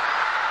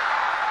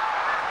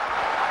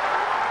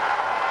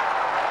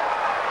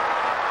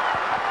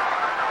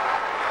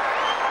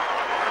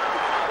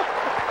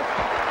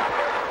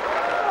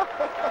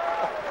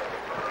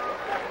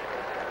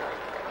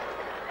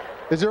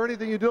 Is there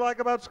anything you do like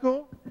about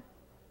school?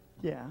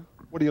 Yeah.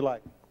 What do you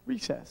like?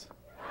 Recess.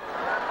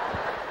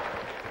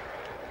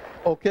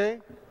 Okay.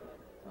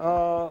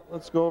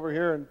 Let's go over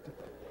here and...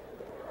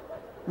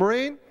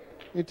 Maureen,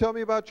 can you tell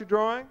me about your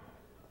drawing?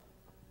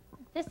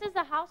 This is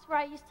the house where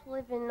I used to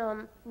live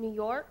in New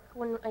York,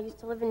 when I used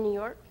to live in New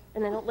York,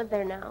 and I don't live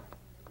there now.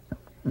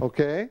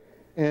 Okay.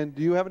 And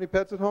do you have any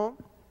pets at home?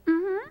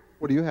 Mm-hmm.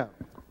 What do you have?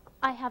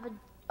 I have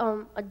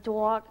a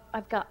dog.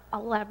 I've got a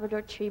Labrador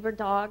Retriever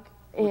dog,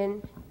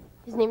 and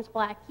his name's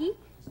Blackie.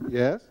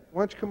 Yes?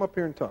 Why don't you come up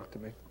here and talk to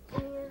me?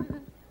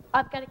 And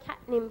I've got a cat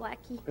named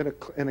Blackie. And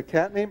a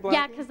cat named Blackie?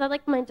 Yeah, because I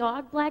like my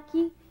dog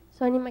Blackie,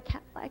 so I named my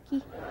cat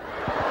Blackie.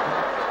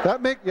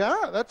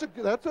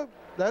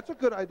 That's a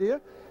good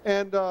idea.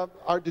 And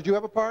did you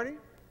have a party?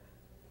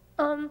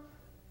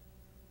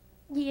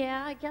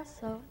 Yeah, I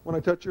guess so. When I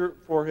touch your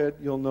forehead,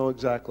 you'll know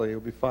exactly. You'll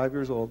be 5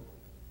 years old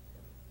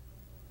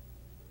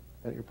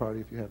at your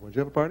party if you had one. Did you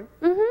have a party?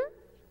 Mm-hmm.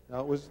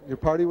 No, your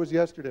party was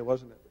yesterday,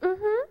 wasn't it?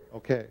 Mm-hmm.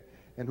 Okay.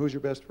 And who's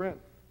your best friend?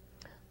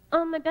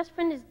 My best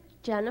friend is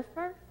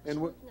Jennifer. And she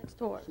lives next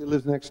door. She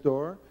lives next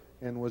door.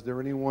 And was there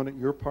anyone at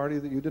your party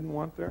that you didn't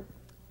want there?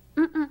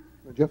 Mm-mm.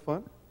 Did you have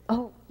fun?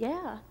 Oh,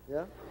 yeah.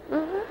 Yeah?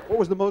 Mm-hmm. What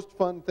was the most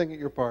fun thing at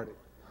your party?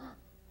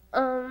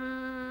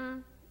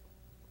 I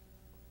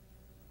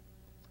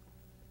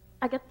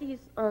got these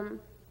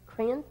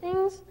crayon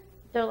things.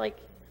 They're like,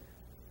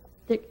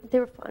 they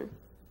were fun.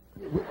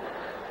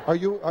 Are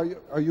you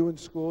in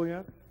school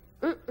yet?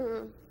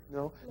 Mm-mm.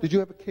 No. Did you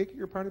have a cake at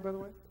your party, by the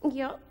way?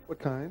 Yep. What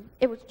kind?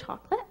 It was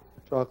chocolate.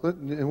 Chocolate.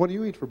 And what do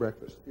you eat for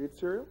breakfast? You eat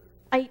cereal?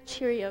 I eat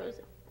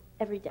Cheerios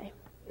every day.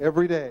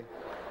 Every day.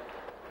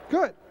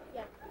 Good.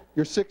 Yeah.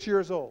 You're 6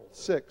 years old.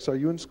 6. Are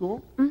you in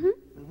school? Mm-hmm.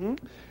 Mm-hmm.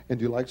 And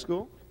do you like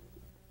school?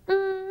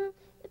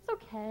 It's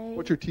okay.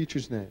 What's your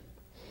teacher's name?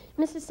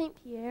 Mrs. St.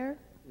 Pierre.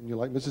 And you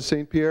like Mrs.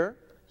 St. Pierre?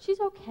 She's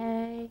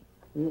okay.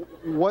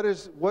 What do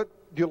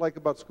you like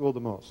about school the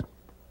most?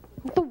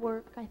 The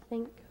work, I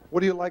think.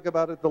 What do you like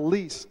about it the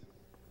least?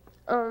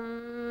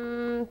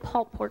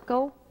 Paul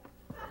Porco.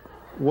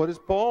 What does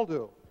Paul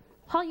do?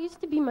 Paul used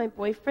to be my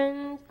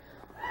boyfriend,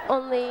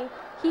 only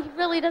he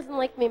really doesn't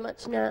like me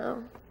much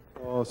now.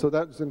 Oh, so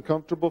that's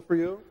uncomfortable for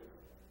you?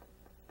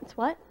 It's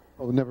what?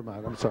 Oh, never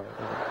mind. I'm sorry.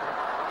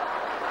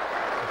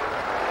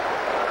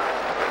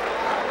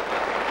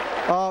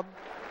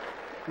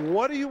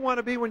 What do you want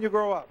to be when you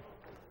grow up?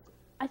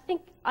 I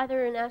think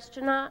either an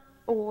astronaut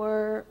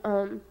or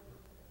an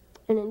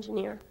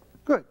engineer.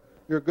 Good.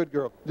 You're a good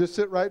girl. Just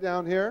sit right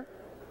down here.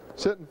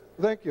 Sit and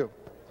thank you.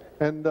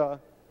 And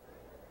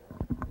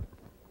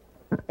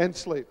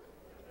sleep.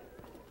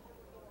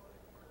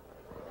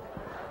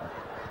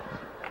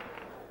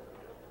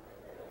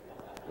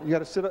 You got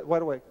to sit up,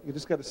 wide awake. You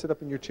just got to sit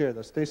up in your chair,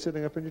 though. Stay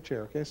sitting up in your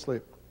chair, okay?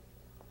 Sleep.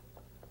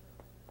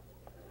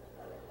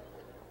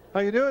 How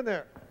you doing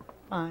there?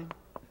 Fine.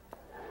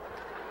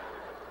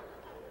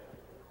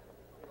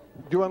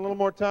 Do you want a little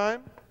more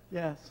time?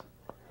 Yes.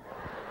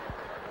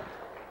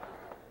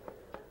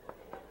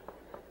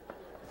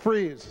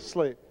 Freeze.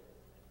 Sleep.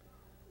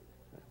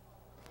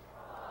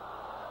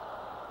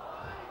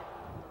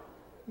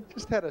 He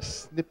just had a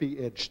snippy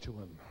edge to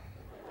him.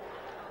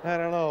 I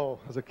don't know,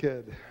 as a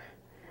kid.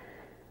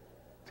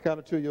 To count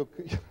of two, you'll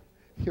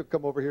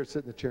come over here,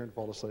 sit in the chair, and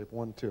fall asleep.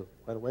 1, 2.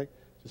 Right away.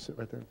 Just sit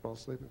right there and fall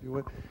asleep if you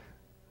would.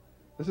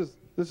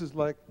 This is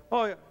like,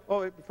 oh yeah,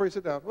 oh wait, before you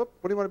sit down. Whoop,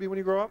 what do you want to be when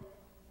you grow up?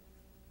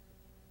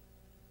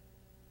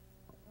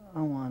 I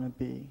want to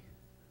be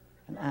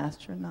an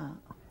astronaut.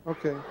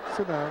 Okay,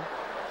 sit down.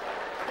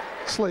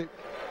 Sleep.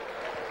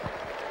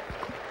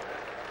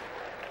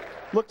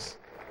 Looks,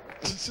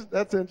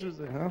 that's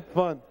interesting, huh?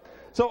 Fun.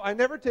 So I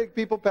never take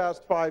people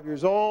past 5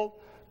 years old,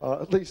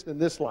 at least in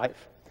this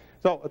life.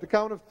 So at the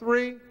count of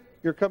 3,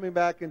 you're coming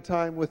back in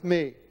time with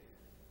me.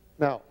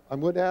 Now, I'm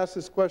going to ask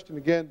this question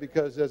again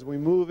because as we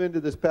move into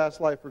this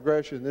past life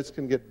regression, this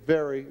can get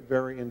very,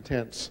 very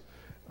intense.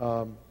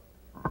 I'm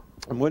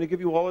going to give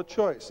you all a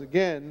choice.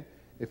 Again,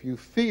 if you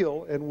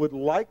feel and would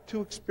like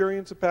to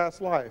experience a past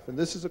life, and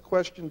this is a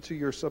question to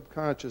your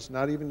subconscious,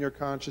 not even your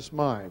conscious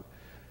mind.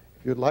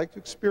 If you'd like to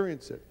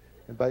experience it,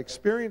 and by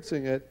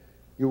experiencing it,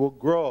 you will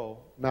grow,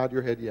 nod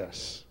your head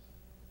yes.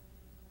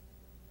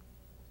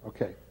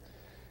 Okay,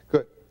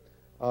 good.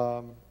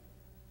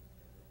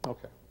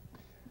 Okay.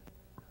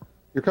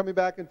 You're coming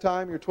back in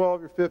time, you're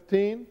 12, you're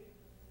 15.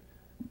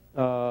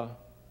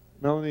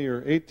 Melanie,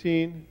 you're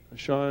 18.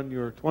 Sean,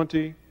 you're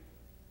 20.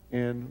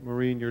 And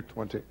Maureen, you're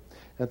 20.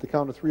 At the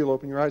count of 3, you'll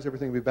open your eyes,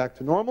 everything will be back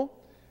to normal.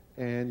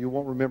 and you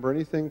won't remember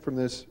anything from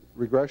this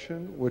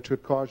regression which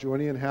would cause you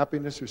any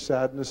unhappiness or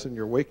sadness in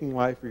your waking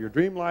life or your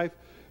dream life.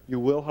 You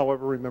will,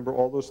 however, remember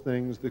all those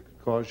things that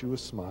could cause you a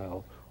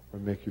smile or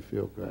make you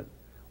feel good.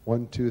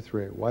 1, 2,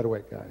 3. Wide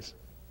awake, guys.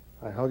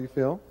 Hi, how do you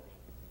feel?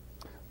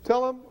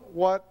 Tell him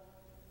what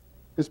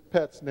his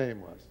pet's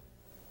name was.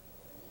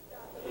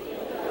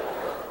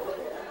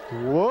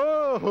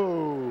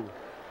 Whoa!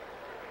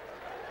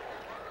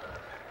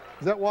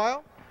 Is that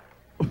wild?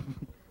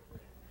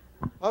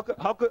 How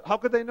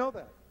could they know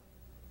that?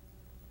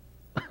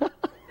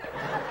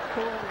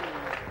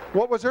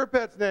 What was her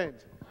pet's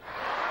names?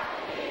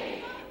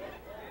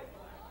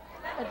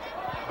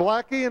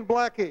 Blackie and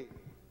Blackie.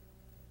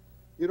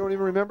 You don't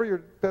even remember your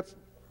pet's?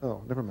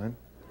 Oh, never mind.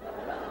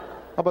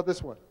 How about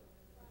this one?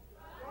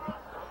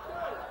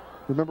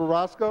 Remember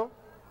Roscoe?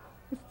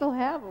 I still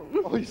have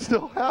them. Oh, you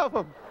still have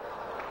them.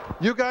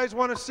 You guys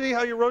want to see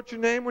how you wrote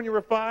your name when you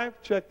were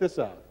 5? Check this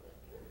out.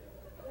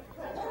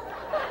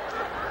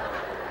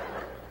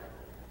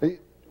 Hey,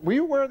 were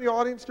you aware of the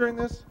audience during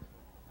this?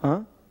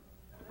 Huh?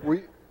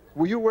 Were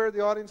you aware of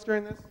the audience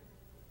during this?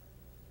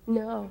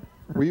 No.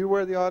 Were you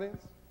aware of the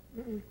audience?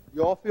 Mm-mm.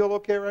 You all feel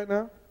okay right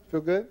now?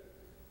 Feel good?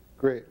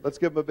 Great. Let's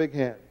give them a big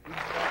hand.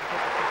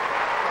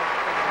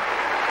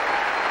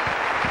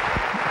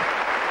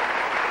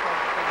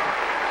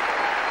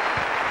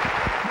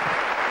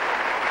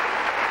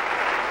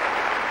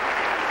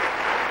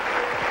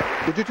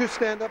 Would you two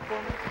stand up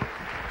for me?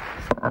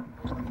 I'm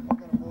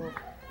gonna move.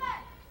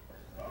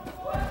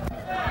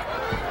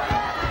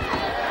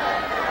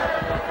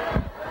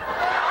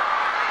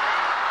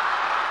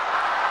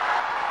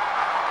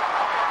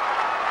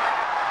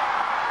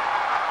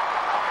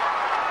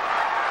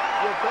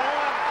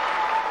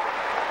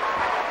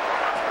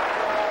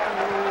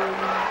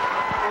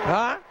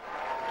 Huh?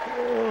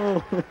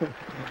 Oh,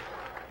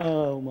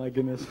 oh my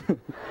goodness.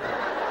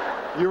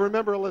 You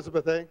remember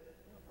Elizabeth, eh?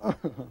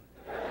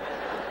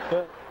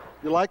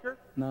 You like her?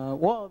 No,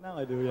 well, now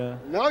I do, yeah.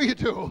 Now you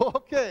do.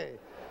 Okay.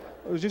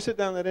 Would you sit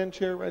down in that end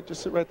chair, right?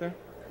 Just sit right there.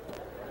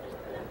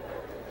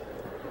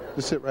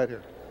 Just sit right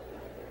here.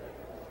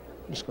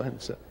 Just go ahead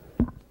and sit.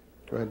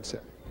 Go ahead and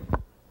sit.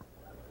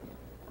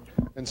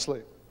 And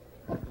sleep.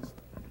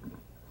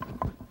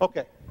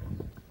 Okay.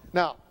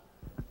 Now,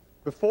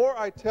 before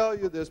I tell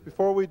you this,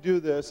 before we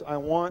do this, I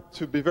want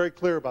to be very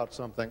clear about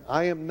something.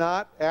 I am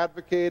not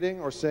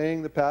advocating or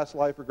saying the past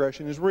life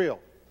regression is real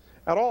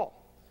at all.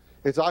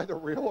 It's either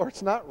real or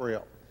it's not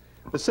real.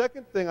 The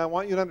second thing I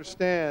want you to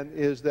understand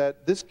is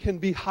that this can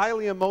be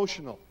highly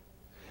emotional.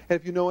 And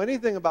if you know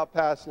anything about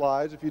past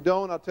lives, if you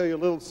don't, I'll tell you a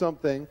little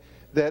something,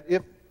 that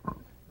if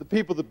the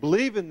people that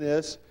believe in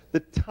this,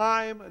 the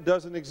time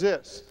doesn't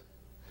exist.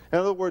 In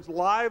other words,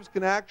 lives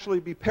can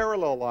actually be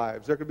parallel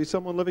lives. There could be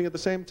someone living at the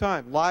same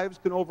time. Lives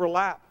can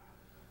overlap.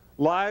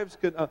 Lives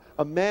can,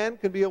 a man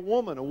can be a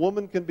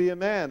woman can be a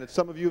man. And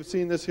some of you have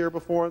seen this here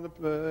before in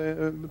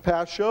the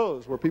past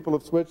shows where people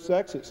have switched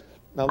sexes.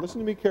 Now listen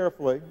to me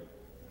carefully.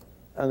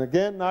 And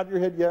again, nod your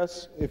head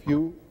yes if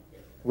you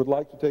would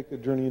like to take a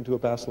journey into a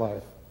past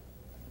life.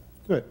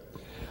 Good.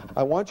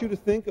 I want you to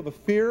think of a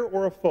fear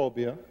or a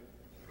phobia,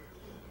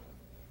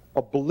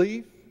 a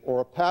belief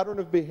or a pattern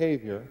of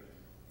behavior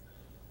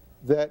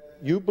that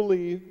you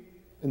believe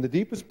in the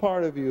deepest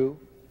part of you,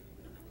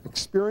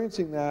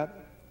 experiencing that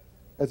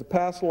as a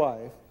past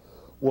life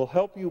will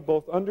help you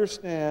both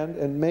understand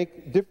and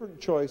make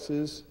different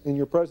choices in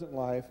your present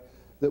life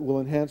that will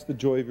enhance the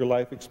joy of your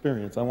life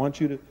experience. I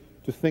want you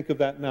to think of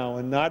that now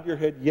and nod your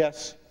head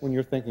yes when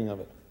you're thinking of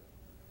it.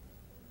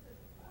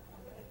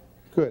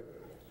 Good.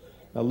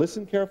 Now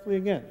listen carefully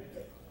again.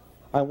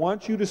 I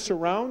want you to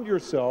surround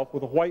yourself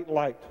with a white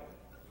light,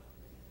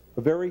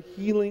 a very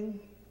healing,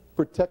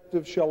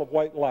 protective shell of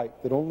white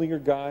light that only your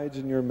guides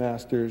and your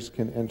masters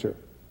can enter.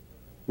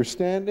 You're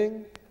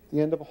standing at the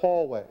end of a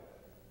hallway.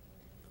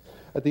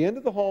 At the end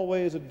of the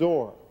hallway is a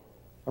door.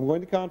 I'm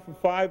going to count from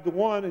 5 to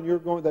 1,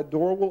 and that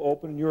door will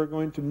open, and you are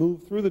going to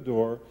move through the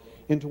door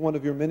into one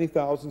of your many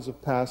thousands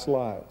of past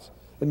lives.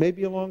 It may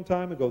be a long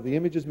time ago. The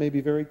images may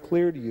be very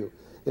clear to you.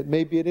 It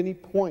may be at any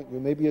point. You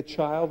may be a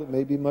child. It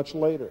may be much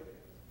later.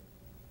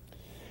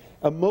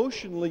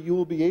 Emotionally, you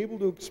will be able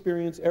to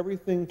experience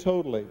everything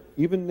totally,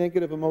 even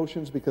negative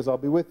emotions, because I'll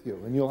be with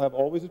you. And you'll have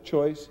always a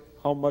choice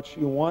how much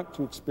you want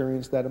to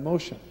experience that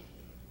emotion.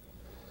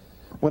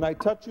 When I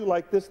touch you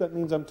like this, that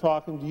means I'm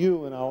talking to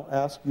you, and I'll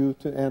ask you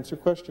to answer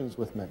questions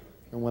with me.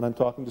 And when I'm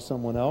talking to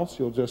someone else,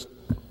 you'll just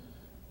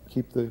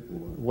keep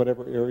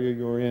whatever area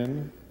you're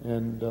in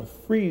and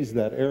freeze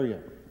that area.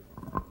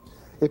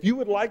 If you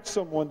would like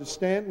someone to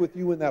stand with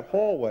you in that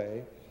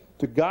hallway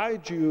to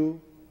guide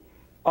you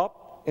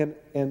up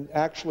and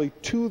actually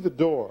to the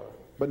door,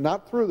 but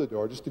not through the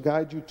door, just to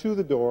guide you to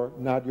the door,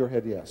 nod your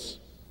head yes.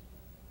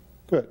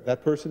 Good.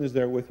 That person is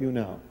there with you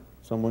now,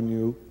 someone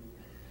you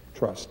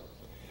trust.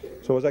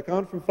 So as I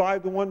count from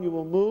 5 to 1, you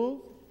will move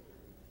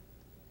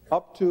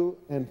up to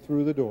and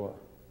through the door.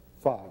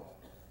 5,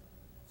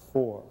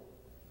 4,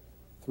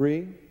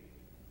 3,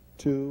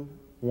 2,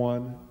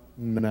 1,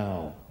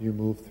 now. You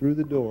move through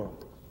the door.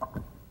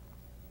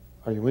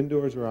 Are you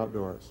indoors or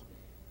outdoors?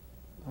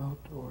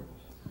 Outdoors.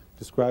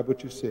 Describe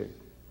what you see.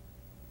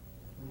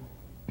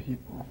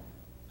 People.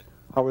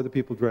 How are the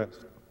people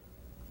dressed?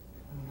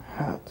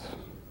 Hats.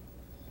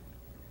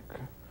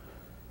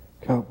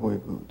 Cowboy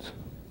boots.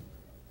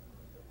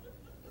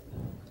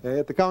 Okay,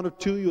 at the count of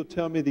 2, you'll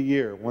tell me the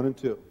year. 1 and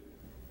 2.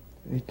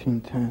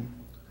 1810.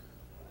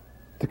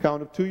 At the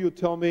count of 2, you'll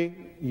tell me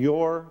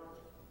your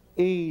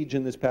age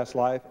in this past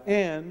life,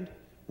 and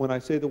when I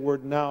say the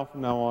word now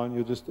from now on,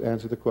 you'll just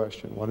answer the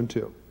question. 1 and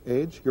 2.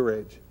 Age, your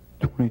age.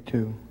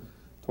 22.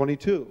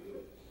 22.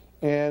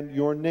 And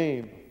your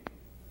name.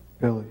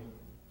 Billy.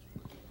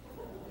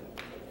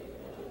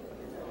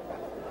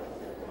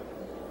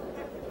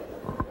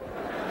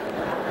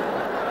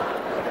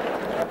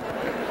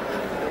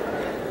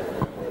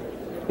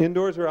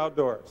 Indoors or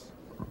outdoors?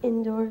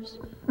 Indoors.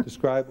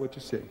 Describe what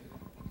you see.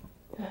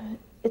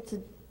 It's a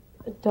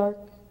dark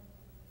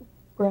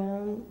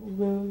brown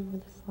room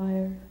with a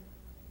fire.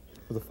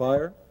 With a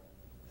fire?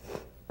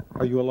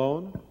 Are you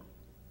alone?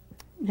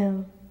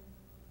 No.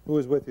 Who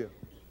is with you?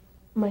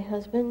 My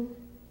husband.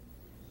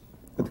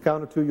 At the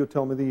count of 2, you'll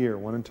tell me the year.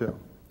 1 and 2.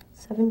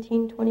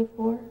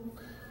 1724.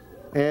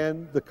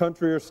 And the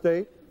country or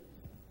state?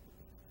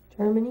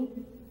 Germany.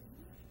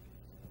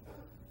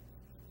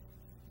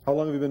 How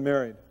long have you been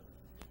married?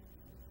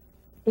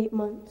 8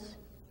 months.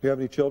 Do you have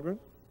any children?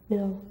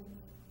 No.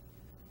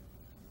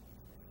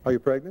 Are you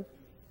pregnant?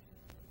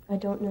 I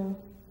don't know.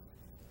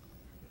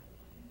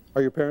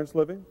 Are your parents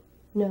living?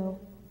 No.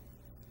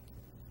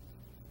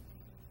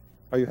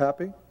 Are you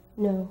happy?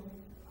 No.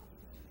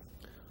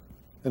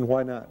 And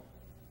why not?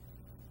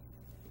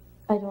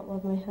 I don't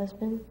love my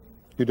husband.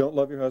 You don't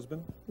love your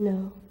husband?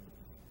 No.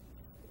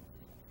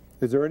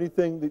 Is there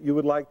anything that you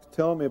would like to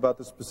tell me about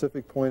the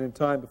specific point in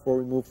time before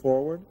we move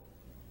forward?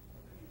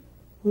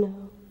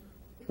 No.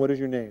 What is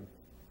your name?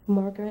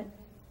 Margaret.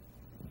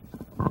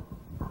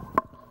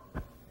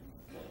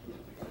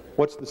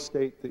 What's the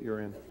state that you're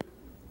in?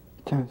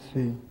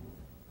 Tennessee.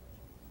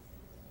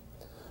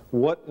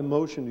 What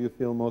emotion do you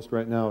feel most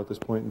right now at this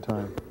point in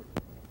time?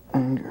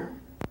 Anger.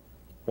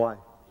 Why?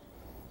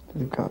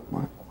 They got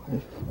my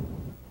wife.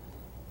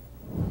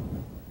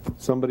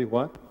 Somebody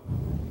what?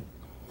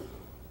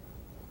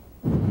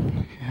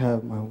 They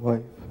have my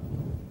wife.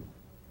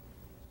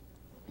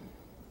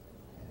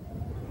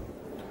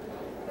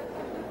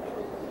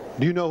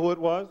 Do you know who it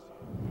was?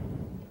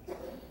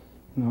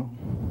 No.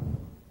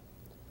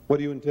 What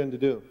do you intend to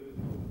do?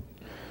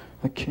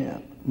 I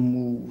can't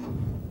move.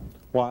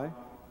 Why?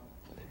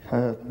 They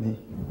have me.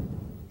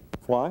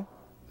 Why?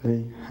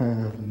 They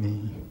have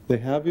me. They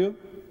have you?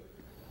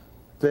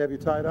 They have you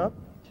tied up?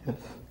 Yes.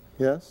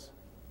 Yes?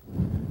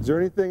 Is there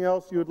anything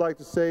else you would like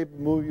to say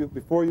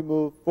before you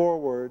move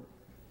forward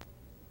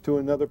to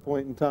another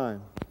point in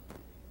time?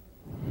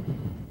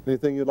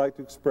 Anything you'd like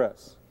to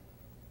express?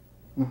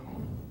 No.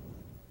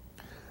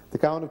 The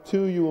count of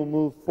 2, you will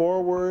move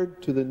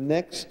forward to the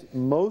next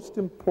most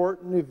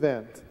important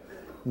event,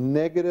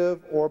 negative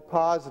or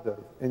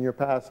positive, in your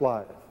past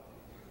life.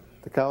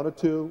 The count of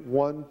 2,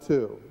 1,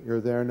 2.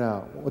 You're there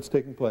now. What's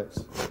taking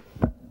place?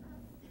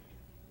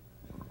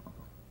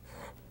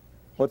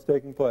 What's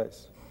taking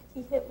place?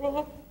 He hit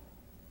me.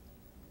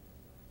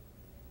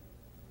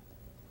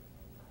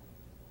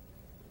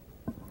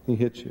 He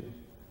hit you.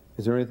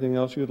 Is there anything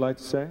else you would like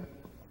to say?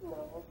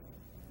 No.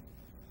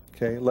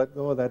 Okay, let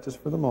go of that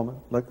just for the moment.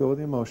 Let go of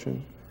the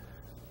emotion.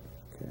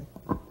 Okay.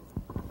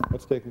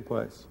 What's taking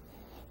place?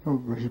 You're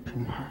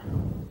raping her.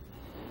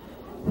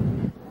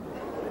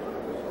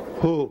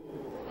 Who?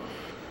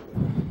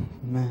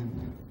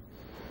 Men.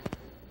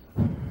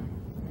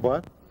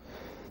 What?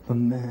 The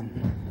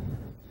men.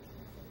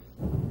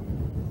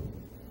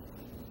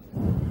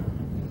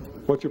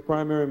 What's your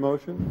primary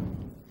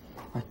emotion?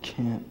 I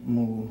can't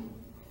move.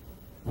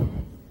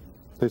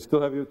 They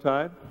still have you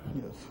tied?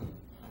 Yes.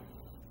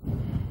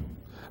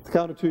 At the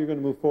count of 2, you're going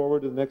to move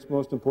forward to the next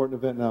most important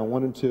event now.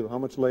 1 and 2. How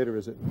much later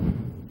is it?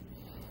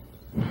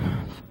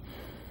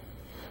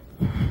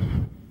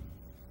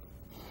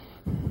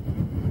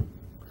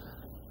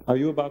 Are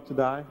you about to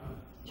die?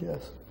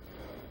 Yes.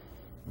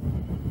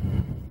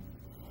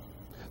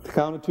 At the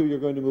count of 2, you're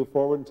going to move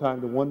forward in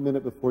time to 1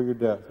 minute before your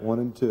death. 1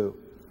 and 2.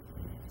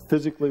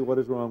 Physically, what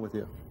is wrong with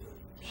you?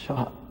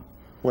 Shot.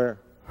 Where?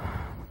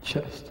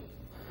 Chest.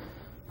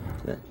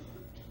 Okay.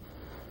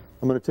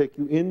 I'm going to take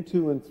you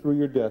into and through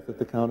your death at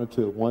the count of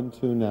 2. 1,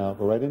 2 now.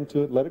 Go right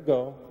into it. Let it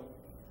go.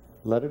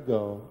 Let it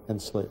go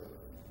and sleep.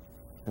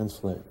 And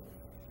sleep.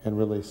 And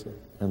release it.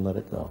 And let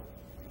it go.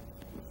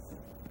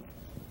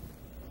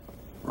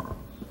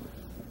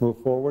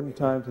 Move forward in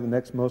time to the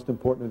next most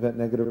important event,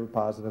 negative or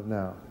positive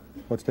now.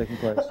 What's taking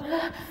place?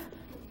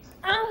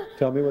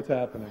 Tell me what's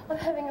happening. I'm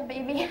having a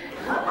baby.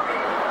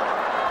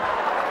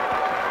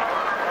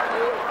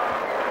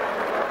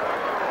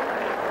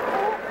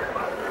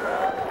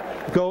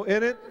 Go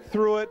in it,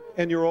 through it,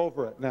 and you're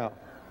over it now.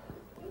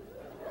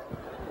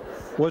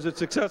 Was it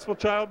successful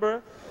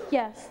childbirth?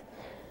 Yes.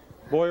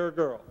 Boy or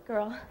girl?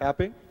 Girl.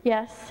 Happy?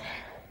 Yes.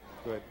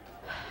 Good.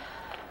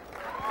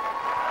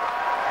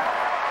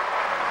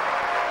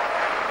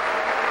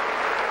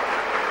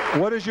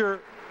 What is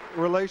your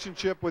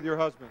relationship with your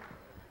husband?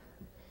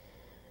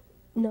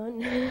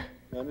 None.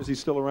 None? Is he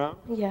still around?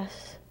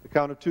 Yes. The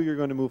count of 2, you're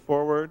going to move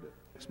forward.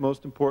 Next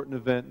most important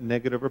event,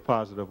 negative or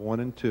positive,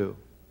 1 and 2.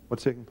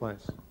 What's taking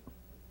place?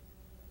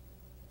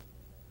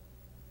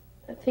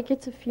 I think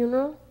it's a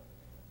funeral.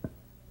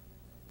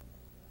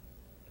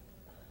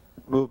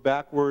 Move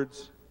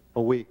backwards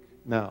a week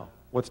now.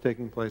 What's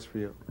taking place for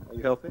you? Are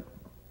you healthy?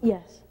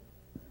 Yes.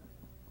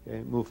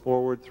 Okay, move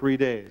forward 3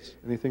 days.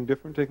 Anything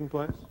different taking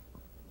place?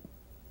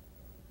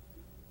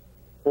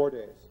 4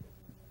 days.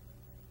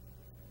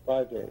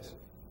 5 days.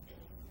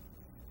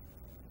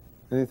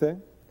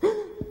 Anything?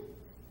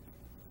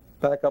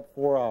 Back up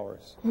 4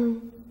 hours.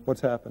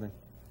 What's happening?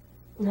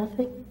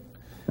 Nothing.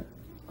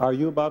 Are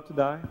you about to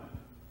die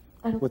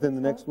I don't within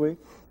think the so. next week?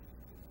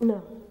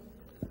 No.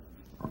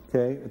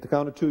 Okay, at the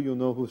count of 2, you'll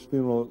know whose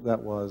funeral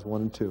that was.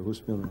 1 and 2. Whose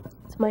funeral?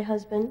 It's my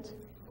husband.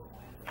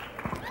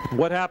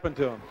 What happened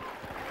to him?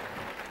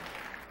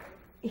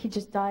 He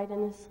just died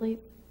in his sleep.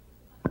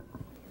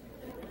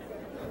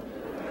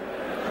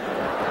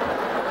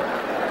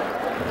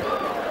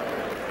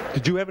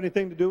 Did you have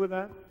anything to do with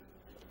that?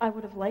 I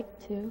would have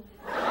liked to.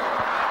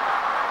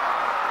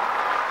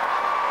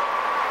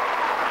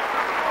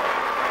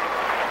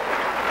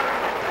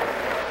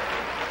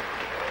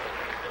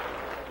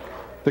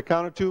 The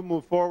count of 2,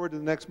 move forward to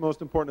the next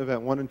most important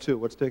event. 1 and 2.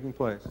 What's taking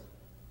place?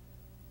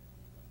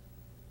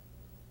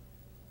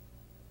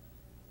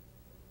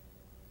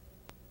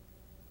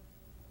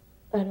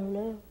 I don't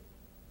know.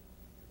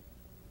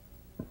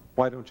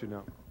 Why don't you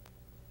know?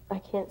 I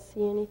can't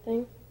see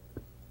anything.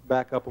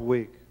 Back up a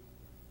week.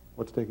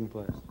 What's taking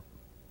place?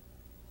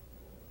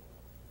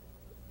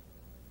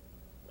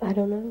 I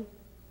don't know.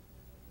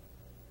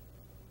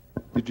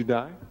 Did you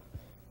die?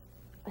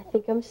 I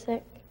think I'm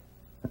sick.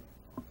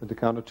 At the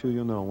count of 2,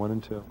 you'll know. 1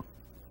 and 2.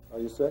 Are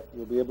you sick?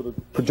 You'll be able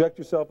to project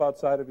yourself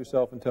outside of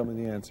yourself and tell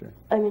me the answer.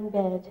 I'm in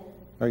bed.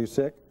 Are you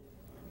sick?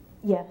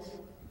 Yes.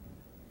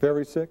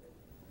 Very sick?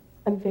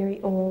 I'm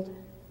very old.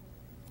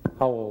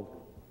 How old?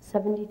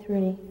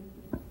 73.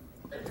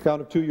 At the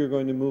count of 2, you're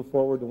going to move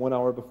forward to 1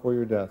 hour before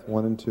your death.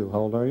 1 and 2. How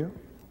old are you?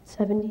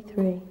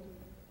 73.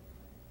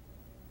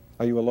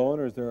 Are you alone,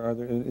 or is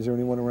there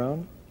anyone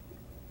around?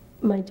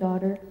 My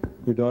daughter,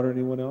 Your daughter,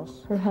 anyone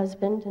else? her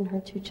husband, and her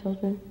 2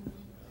 children.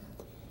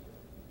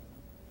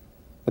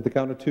 At the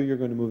count of 2, you're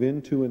going to move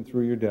into and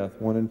through your death.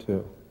 1 and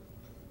 2.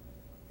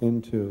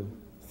 Into,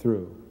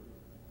 through,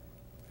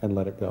 and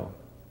let it go.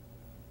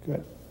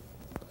 Good.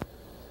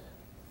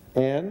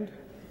 And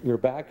you're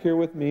back here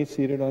with me,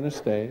 seated on a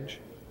stage.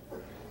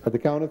 At the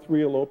count of 3,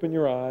 you'll open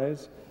your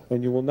eyes,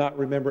 and you will not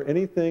remember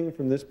anything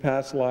from this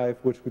past life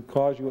which would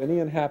cause you any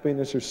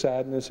unhappiness or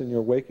sadness in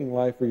your waking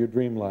life or your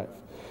dream life.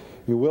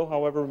 You will,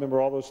 however, remember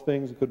all those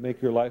things that could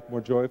make your life more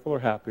joyful or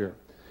happier.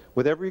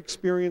 With every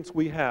experience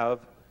we have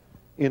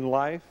in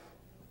life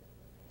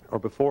or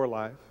before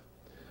life,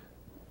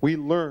 we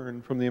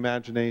learn from the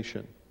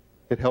imagination.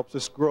 It helps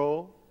us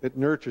grow, it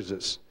nurtures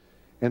us.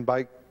 And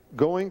by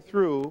going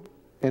through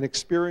and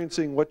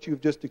experiencing what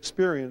you've just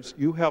experienced,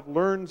 you have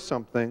learned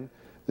something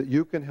that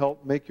you can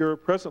help make your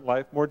present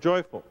life more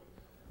joyful.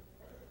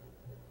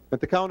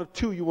 At the count of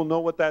 2, you will know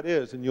what that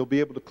is, and you'll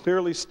be able to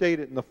clearly state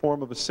it in the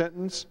form of a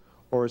sentence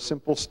or a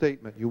simple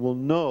statement. You will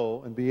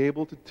know and be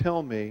able to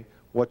tell me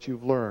what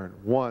you've learned.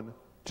 1,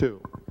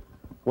 2.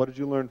 What did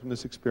you learn from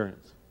this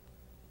experience?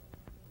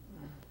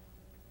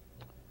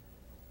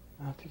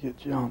 Not to get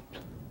jumped.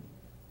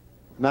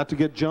 Not to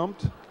get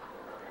jumped?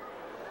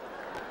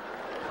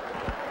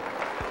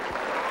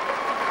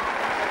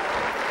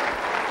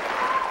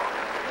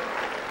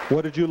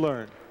 What did you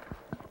learn?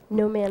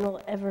 No man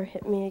will ever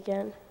hit me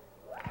again.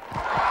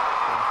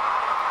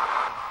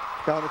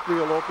 Count of 3,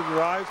 you'll open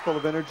your eyes, full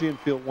of energy, and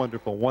feel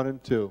wonderful. 1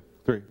 and 2,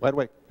 3. Wide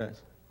awake,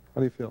 guys.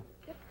 How do you feel?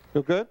 Good.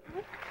 Feel good?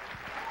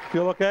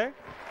 Feel okay?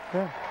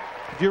 Yeah.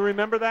 Do you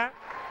remember that?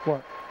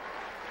 What?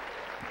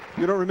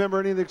 You don't remember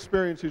any of the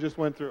experience you just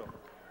went through?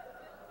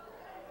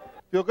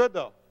 Feel good,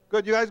 though?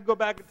 Good. You guys can go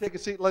back and take a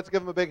seat. Let's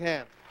give them a big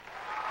hand.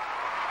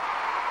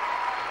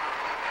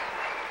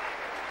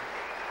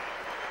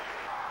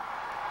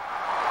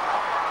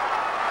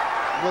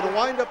 I'm going to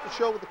wind up the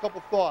show with a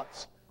couple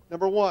thoughts.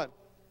 Number 1,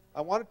 I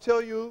want to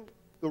tell you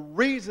the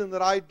reason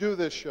that I do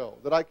this show,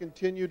 that I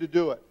continue to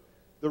do it.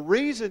 The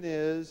reason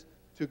is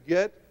to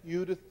get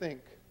you to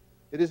think.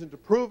 It isn't to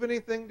prove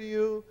anything to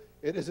you.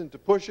 It isn't to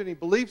push any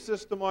belief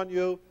system on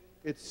you.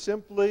 It's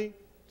simply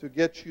to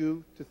get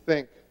you to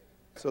think.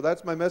 So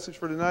that's my message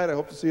for tonight. I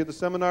hope to see you at the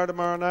seminar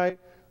tomorrow night.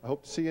 I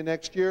hope to see you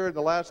next year. And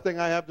the last thing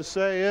I have to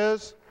say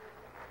is,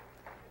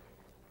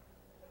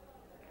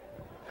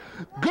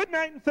 good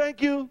night and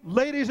thank you,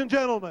 ladies and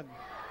gentlemen.